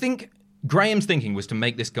 And I think Graham's thinking was to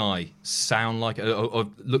make this guy sound like or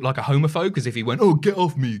look like a homophobe, because if he went, "Oh, get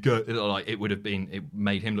off me," it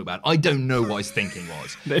made him look bad. I don't know what his thinking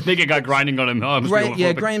was. They think a guy grinding on him.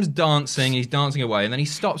 Graham's dancing. He's dancing away, and then he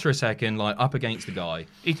stops for a second, like up against the guy.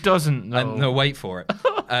 He doesn't know. No, wait for it.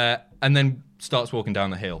 And then starts walking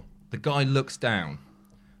down the hill. The guy looks down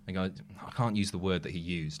and goes, I can't use the word that he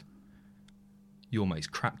used. Your mate's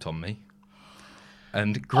crapped on me.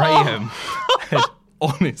 And Graham had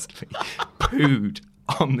honestly pooed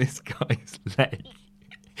on this guy's leg.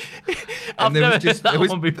 And there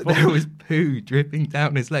was poo dripping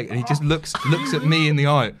down his leg, and he just looks at me in the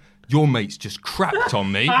eye. Your mate's just crapped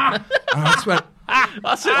on me. And I just went,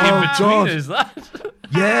 that's it in between, is that?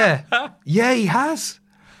 Yeah, he has.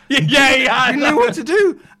 Yeah, he had. I didn't know what to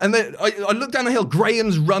do. And then I looked down the hill.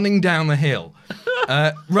 Graham's running down the hill,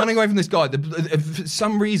 running away from this guy. For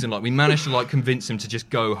some reason, like, we managed to, like, convince him to just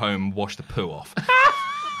go home and wash the poo off.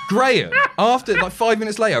 Graham, after, like, 5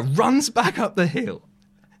 minutes later, runs back up the hill,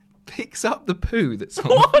 picks up the poo that's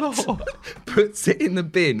on the floor, puts it in the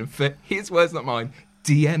bin for, his words, not mine,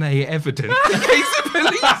 DNA evidence in case the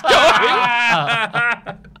police got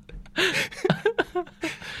him.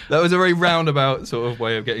 That was a very roundabout sort of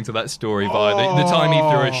way of getting to that story via the time he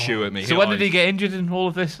threw a shoe at me. So when did he get injured in all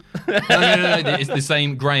of this? No. It's the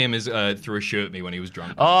same. Graham threw a shoe at me when he was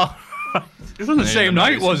drunk. Oh, it wasn't the same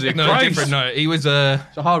night, was it? No, Christ. different. No, he was He's a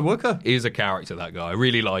hard worker. He was a character, that guy. I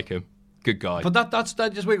really like him. Good guy. But that's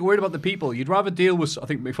just worried about the people. You'd rather deal with, I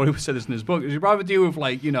think before he said this in his book, you'd rather deal with,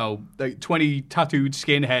 like, you know, like 20 tattooed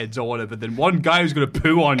skinheads or whatever than one guy who's going to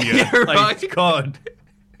poo on you. You're like, right. God.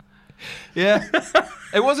 Yeah.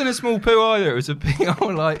 It wasn't a small poo either. It was a big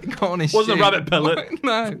old, like, got on his Wasn't shin. a rabbit pellet.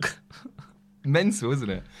 No. Mental, isn't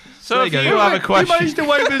it? So if you have a question. He managed to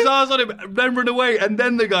wipe his ass on him and then run away, and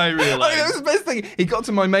then the guy realised. That was the best thing. He got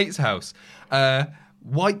to my mate's house,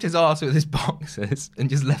 wiped his ass with his boxers, and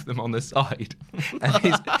just left them on the side.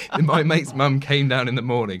 And my mate's mum came down in the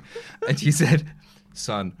morning, and she said,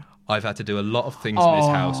 "Son, I've had to do a lot of things in this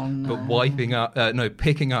house, but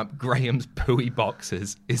picking up Graham's pooey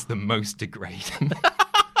boxers is the most degrading."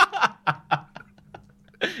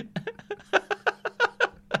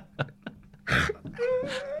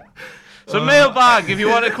 So mailbag, if you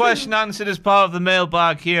want a question answered as part of the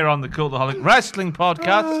mailbag here on the Cultaholic Wrestling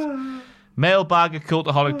Podcast,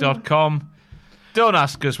 mailbag@cultaholic.com. Don't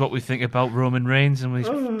ask us what we think about Roman Reigns and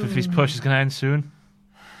if his push is going to end soon.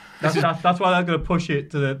 That's why they're going to push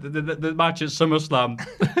it to the match at SummerSlam.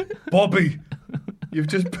 Bobby, you've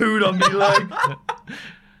just pooed on me leg.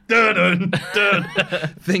 Dun.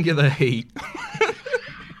 Think of the heat.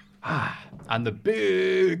 And the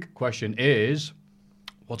big question is,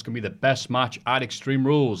 what's going to be the best match at Extreme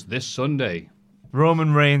Rules this Sunday?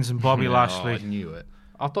 Roman Reigns and Bobby Lashley. I knew it.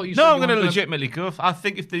 I thought you. No, said I'm going to legitimately go. I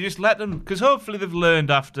think if they just let them, because hopefully they've learned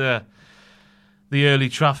after the early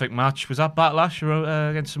traffic match. Was that Backlash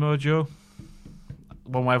against Samoa Joe?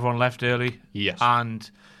 One where everyone left early. Yes. And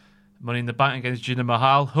Money in the Bank against Jinder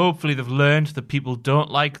Mahal. Hopefully they've learned that people don't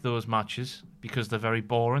like those matches because they're very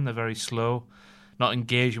boring, they're very slow, not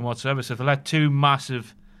engaging whatsoever. So if they let two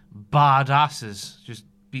massive badasses just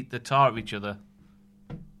beat the tar of each other.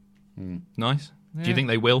 Nice. Yeah. Do you think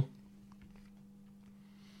they will?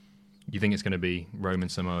 You think it's going to be Roman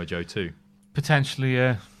Samoa Joe too? Potentially,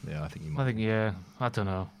 yeah. Yeah, I think you might. I think, yeah. I don't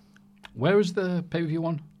know. Where is the pay-per-view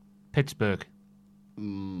on? Pittsburgh.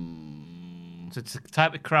 So it's the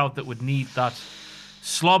type of crowd that would need that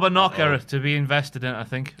slobber knocker to be invested in, I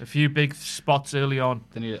think. A few big spots early on.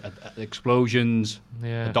 They need explosions,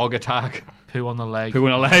 a dog attack. Poo on the leg. Poo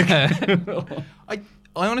on a leg.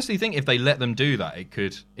 I honestly think if they let them do that,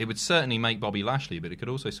 it would certainly make Bobby Lashley, but it could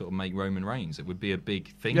also sort of make Roman Reigns. It would be a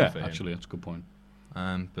big thing for him. Actually, that's a good point.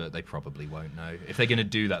 But they probably won't know. If they're going to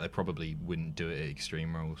do that, they probably wouldn't do it at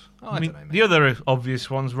Extreme Rules. I don't know, maybe. The other obvious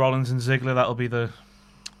ones, Rollins and Ziggler, that'll be the...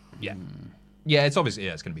 Yeah, it's obviously,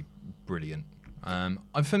 it's going to be brilliant.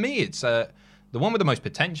 For me, it's the one with the most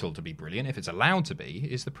potential to be brilliant, if it's allowed to be,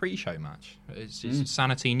 is the pre-show match. It's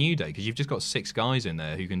Sanity New Day, because you've just got 6 guys in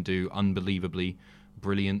there who can do unbelievably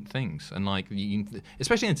brilliant things. And like,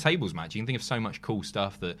 especially in a tables match, you can think of so much cool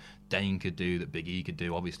stuff that Dane could do, that Big E could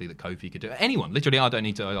do, obviously that Kofi could do. Anyone, literally, I'm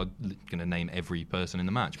going to name every person in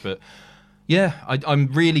the match. But yeah, I'm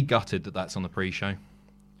really gutted that that's on the pre-show.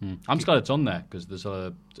 I'm just glad it's on there because it's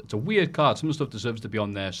a weird card. Some of the stuff deserves to be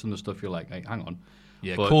on there. Some of the stuff you're like, hey, hang on.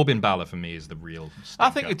 Yeah, Corbin Balor for me is the real stinker. I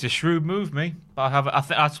think it's a shrewd move, me. But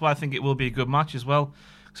that's why I think it will be a good match as well.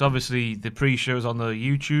 Because obviously the pre-show's on the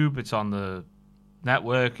YouTube, it's on the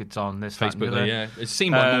network, it's on this, Facebook. Yeah, it's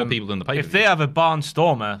seen by more people than the pay-per-view. If they have a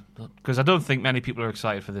barnstormer, because I don't think many people are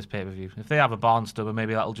excited for this pay-per-view. If they have a barnstormer,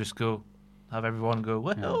 maybe that'll just have everyone go,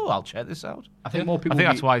 well, I'll check this out. I think more people. I think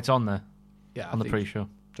that's why it's on there. Yeah, on the pre-show.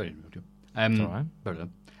 Sorry, it's all right.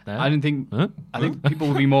 I didn't think. I think people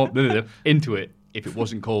would be more into it if it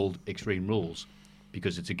wasn't called Extreme Rules,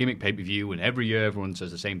 because it's a gimmick pay-per-view, and every year everyone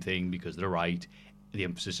says the same thing because they're right. The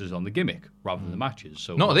emphasis is on the gimmick rather than the matches.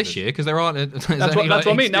 So not this year, because there aren't. That's what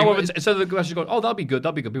I mean. Now instead of the questions going, that'll be good.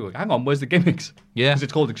 People are like, hang on, where's the gimmicks? Yeah, because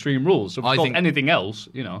it's called Extreme Rules. So if it's called anything else,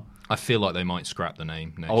 I feel like they might scrap the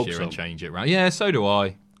name next year and change it around. Yeah, so do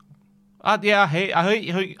I. I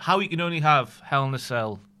hate how you can only have Hell in a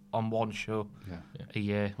Cell on one show a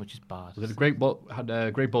year, which is bad. So had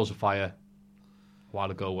Great Balls of Fire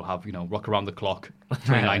while ago, we'll have, Rock Around the Clock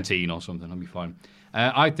 2019 or something. That'll be fine.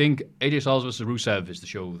 I think AJ Styles versus Rusev is the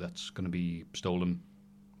show that's going to be stolen.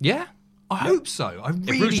 Yeah, I hope so. I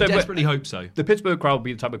really desperately hope so. The Pittsburgh crowd will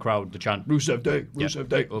be the type of crowd to chant Rusev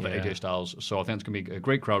Day over AJ Styles. So I think it's going to be a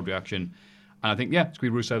great crowd reaction. And I think, it's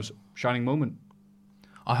going to be Rusev's shining moment.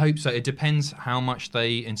 I hope so. It depends how much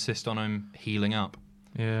they insist on him healing up.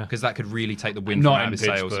 Yeah. Because that could really take the wind Not from out in of his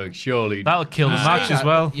sails. Pittsburgh, surely. That'll kill the match as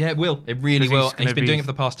well. Yeah, it will. It really will. He's And he's been doing it for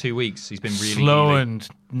the past 2 weeks. He's been really slow healing. and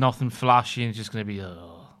nothing flashy, and it's just going to be.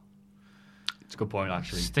 It's a good point,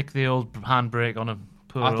 actually. Stick the old handbrake on him.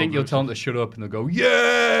 I think you'll tell them to shut up and they'll go,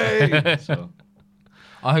 yay! So.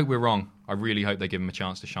 I hope we're wrong. I really hope they give him a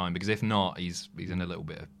chance to shine, because if not, he's in a little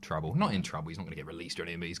bit of trouble. Not in trouble. He's not going to get released or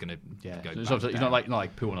anything, but he's going to go He's back not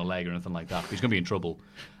like poo on a leg or anything like that. But he's going to be in trouble.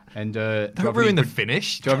 And don't ruin the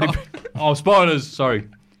finish. Spoilers. Sorry.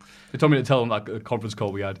 They told me to tell them that conference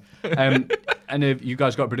call we had. And have you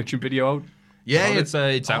guys got a prediction video out? Yeah, it's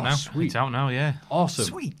out now. Sweet. It's out now, yeah. Awesome.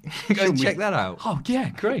 Sweet. Go and check that out. Oh,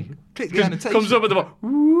 yeah, great. Click the annotation. Comes up at the bottom.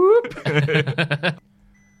 Whoop.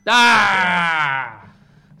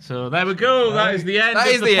 So there we go. That is the end That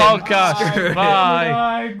of is the the end. podcast.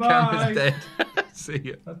 Bye. Cameron's dead. See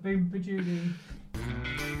you. That's been Judy.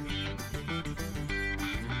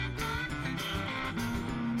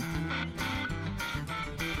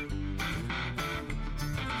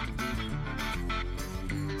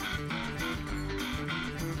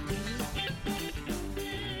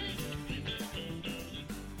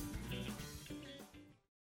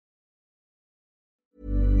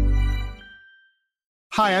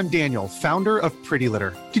 Hi, I'm Daniel, founder of Pretty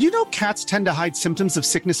Litter. Did you know cats tend to hide symptoms of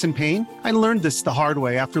sickness and pain? I learned this the hard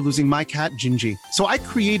way after losing my cat, Gingy. So I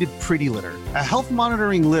created Pretty Litter, a health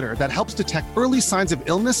monitoring litter that helps detect early signs of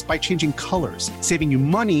illness by changing colors, saving you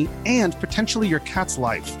money and potentially your cat's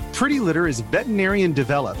life. Pretty Litter is veterinarian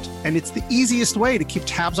developed, and it's the easiest way to keep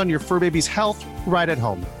tabs on your fur baby's health right at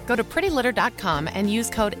home. Go to prettylitter.com and use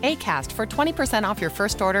code ACAST for 20% off your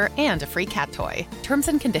first order and a free cat toy. Terms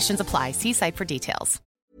and conditions apply. See site for details.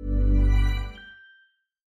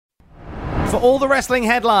 For all the wrestling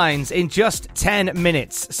headlines in just 10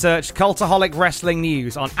 minutes, search Cultaholic Wrestling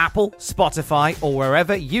News on Apple, Spotify, or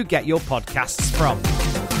wherever you get your podcasts from.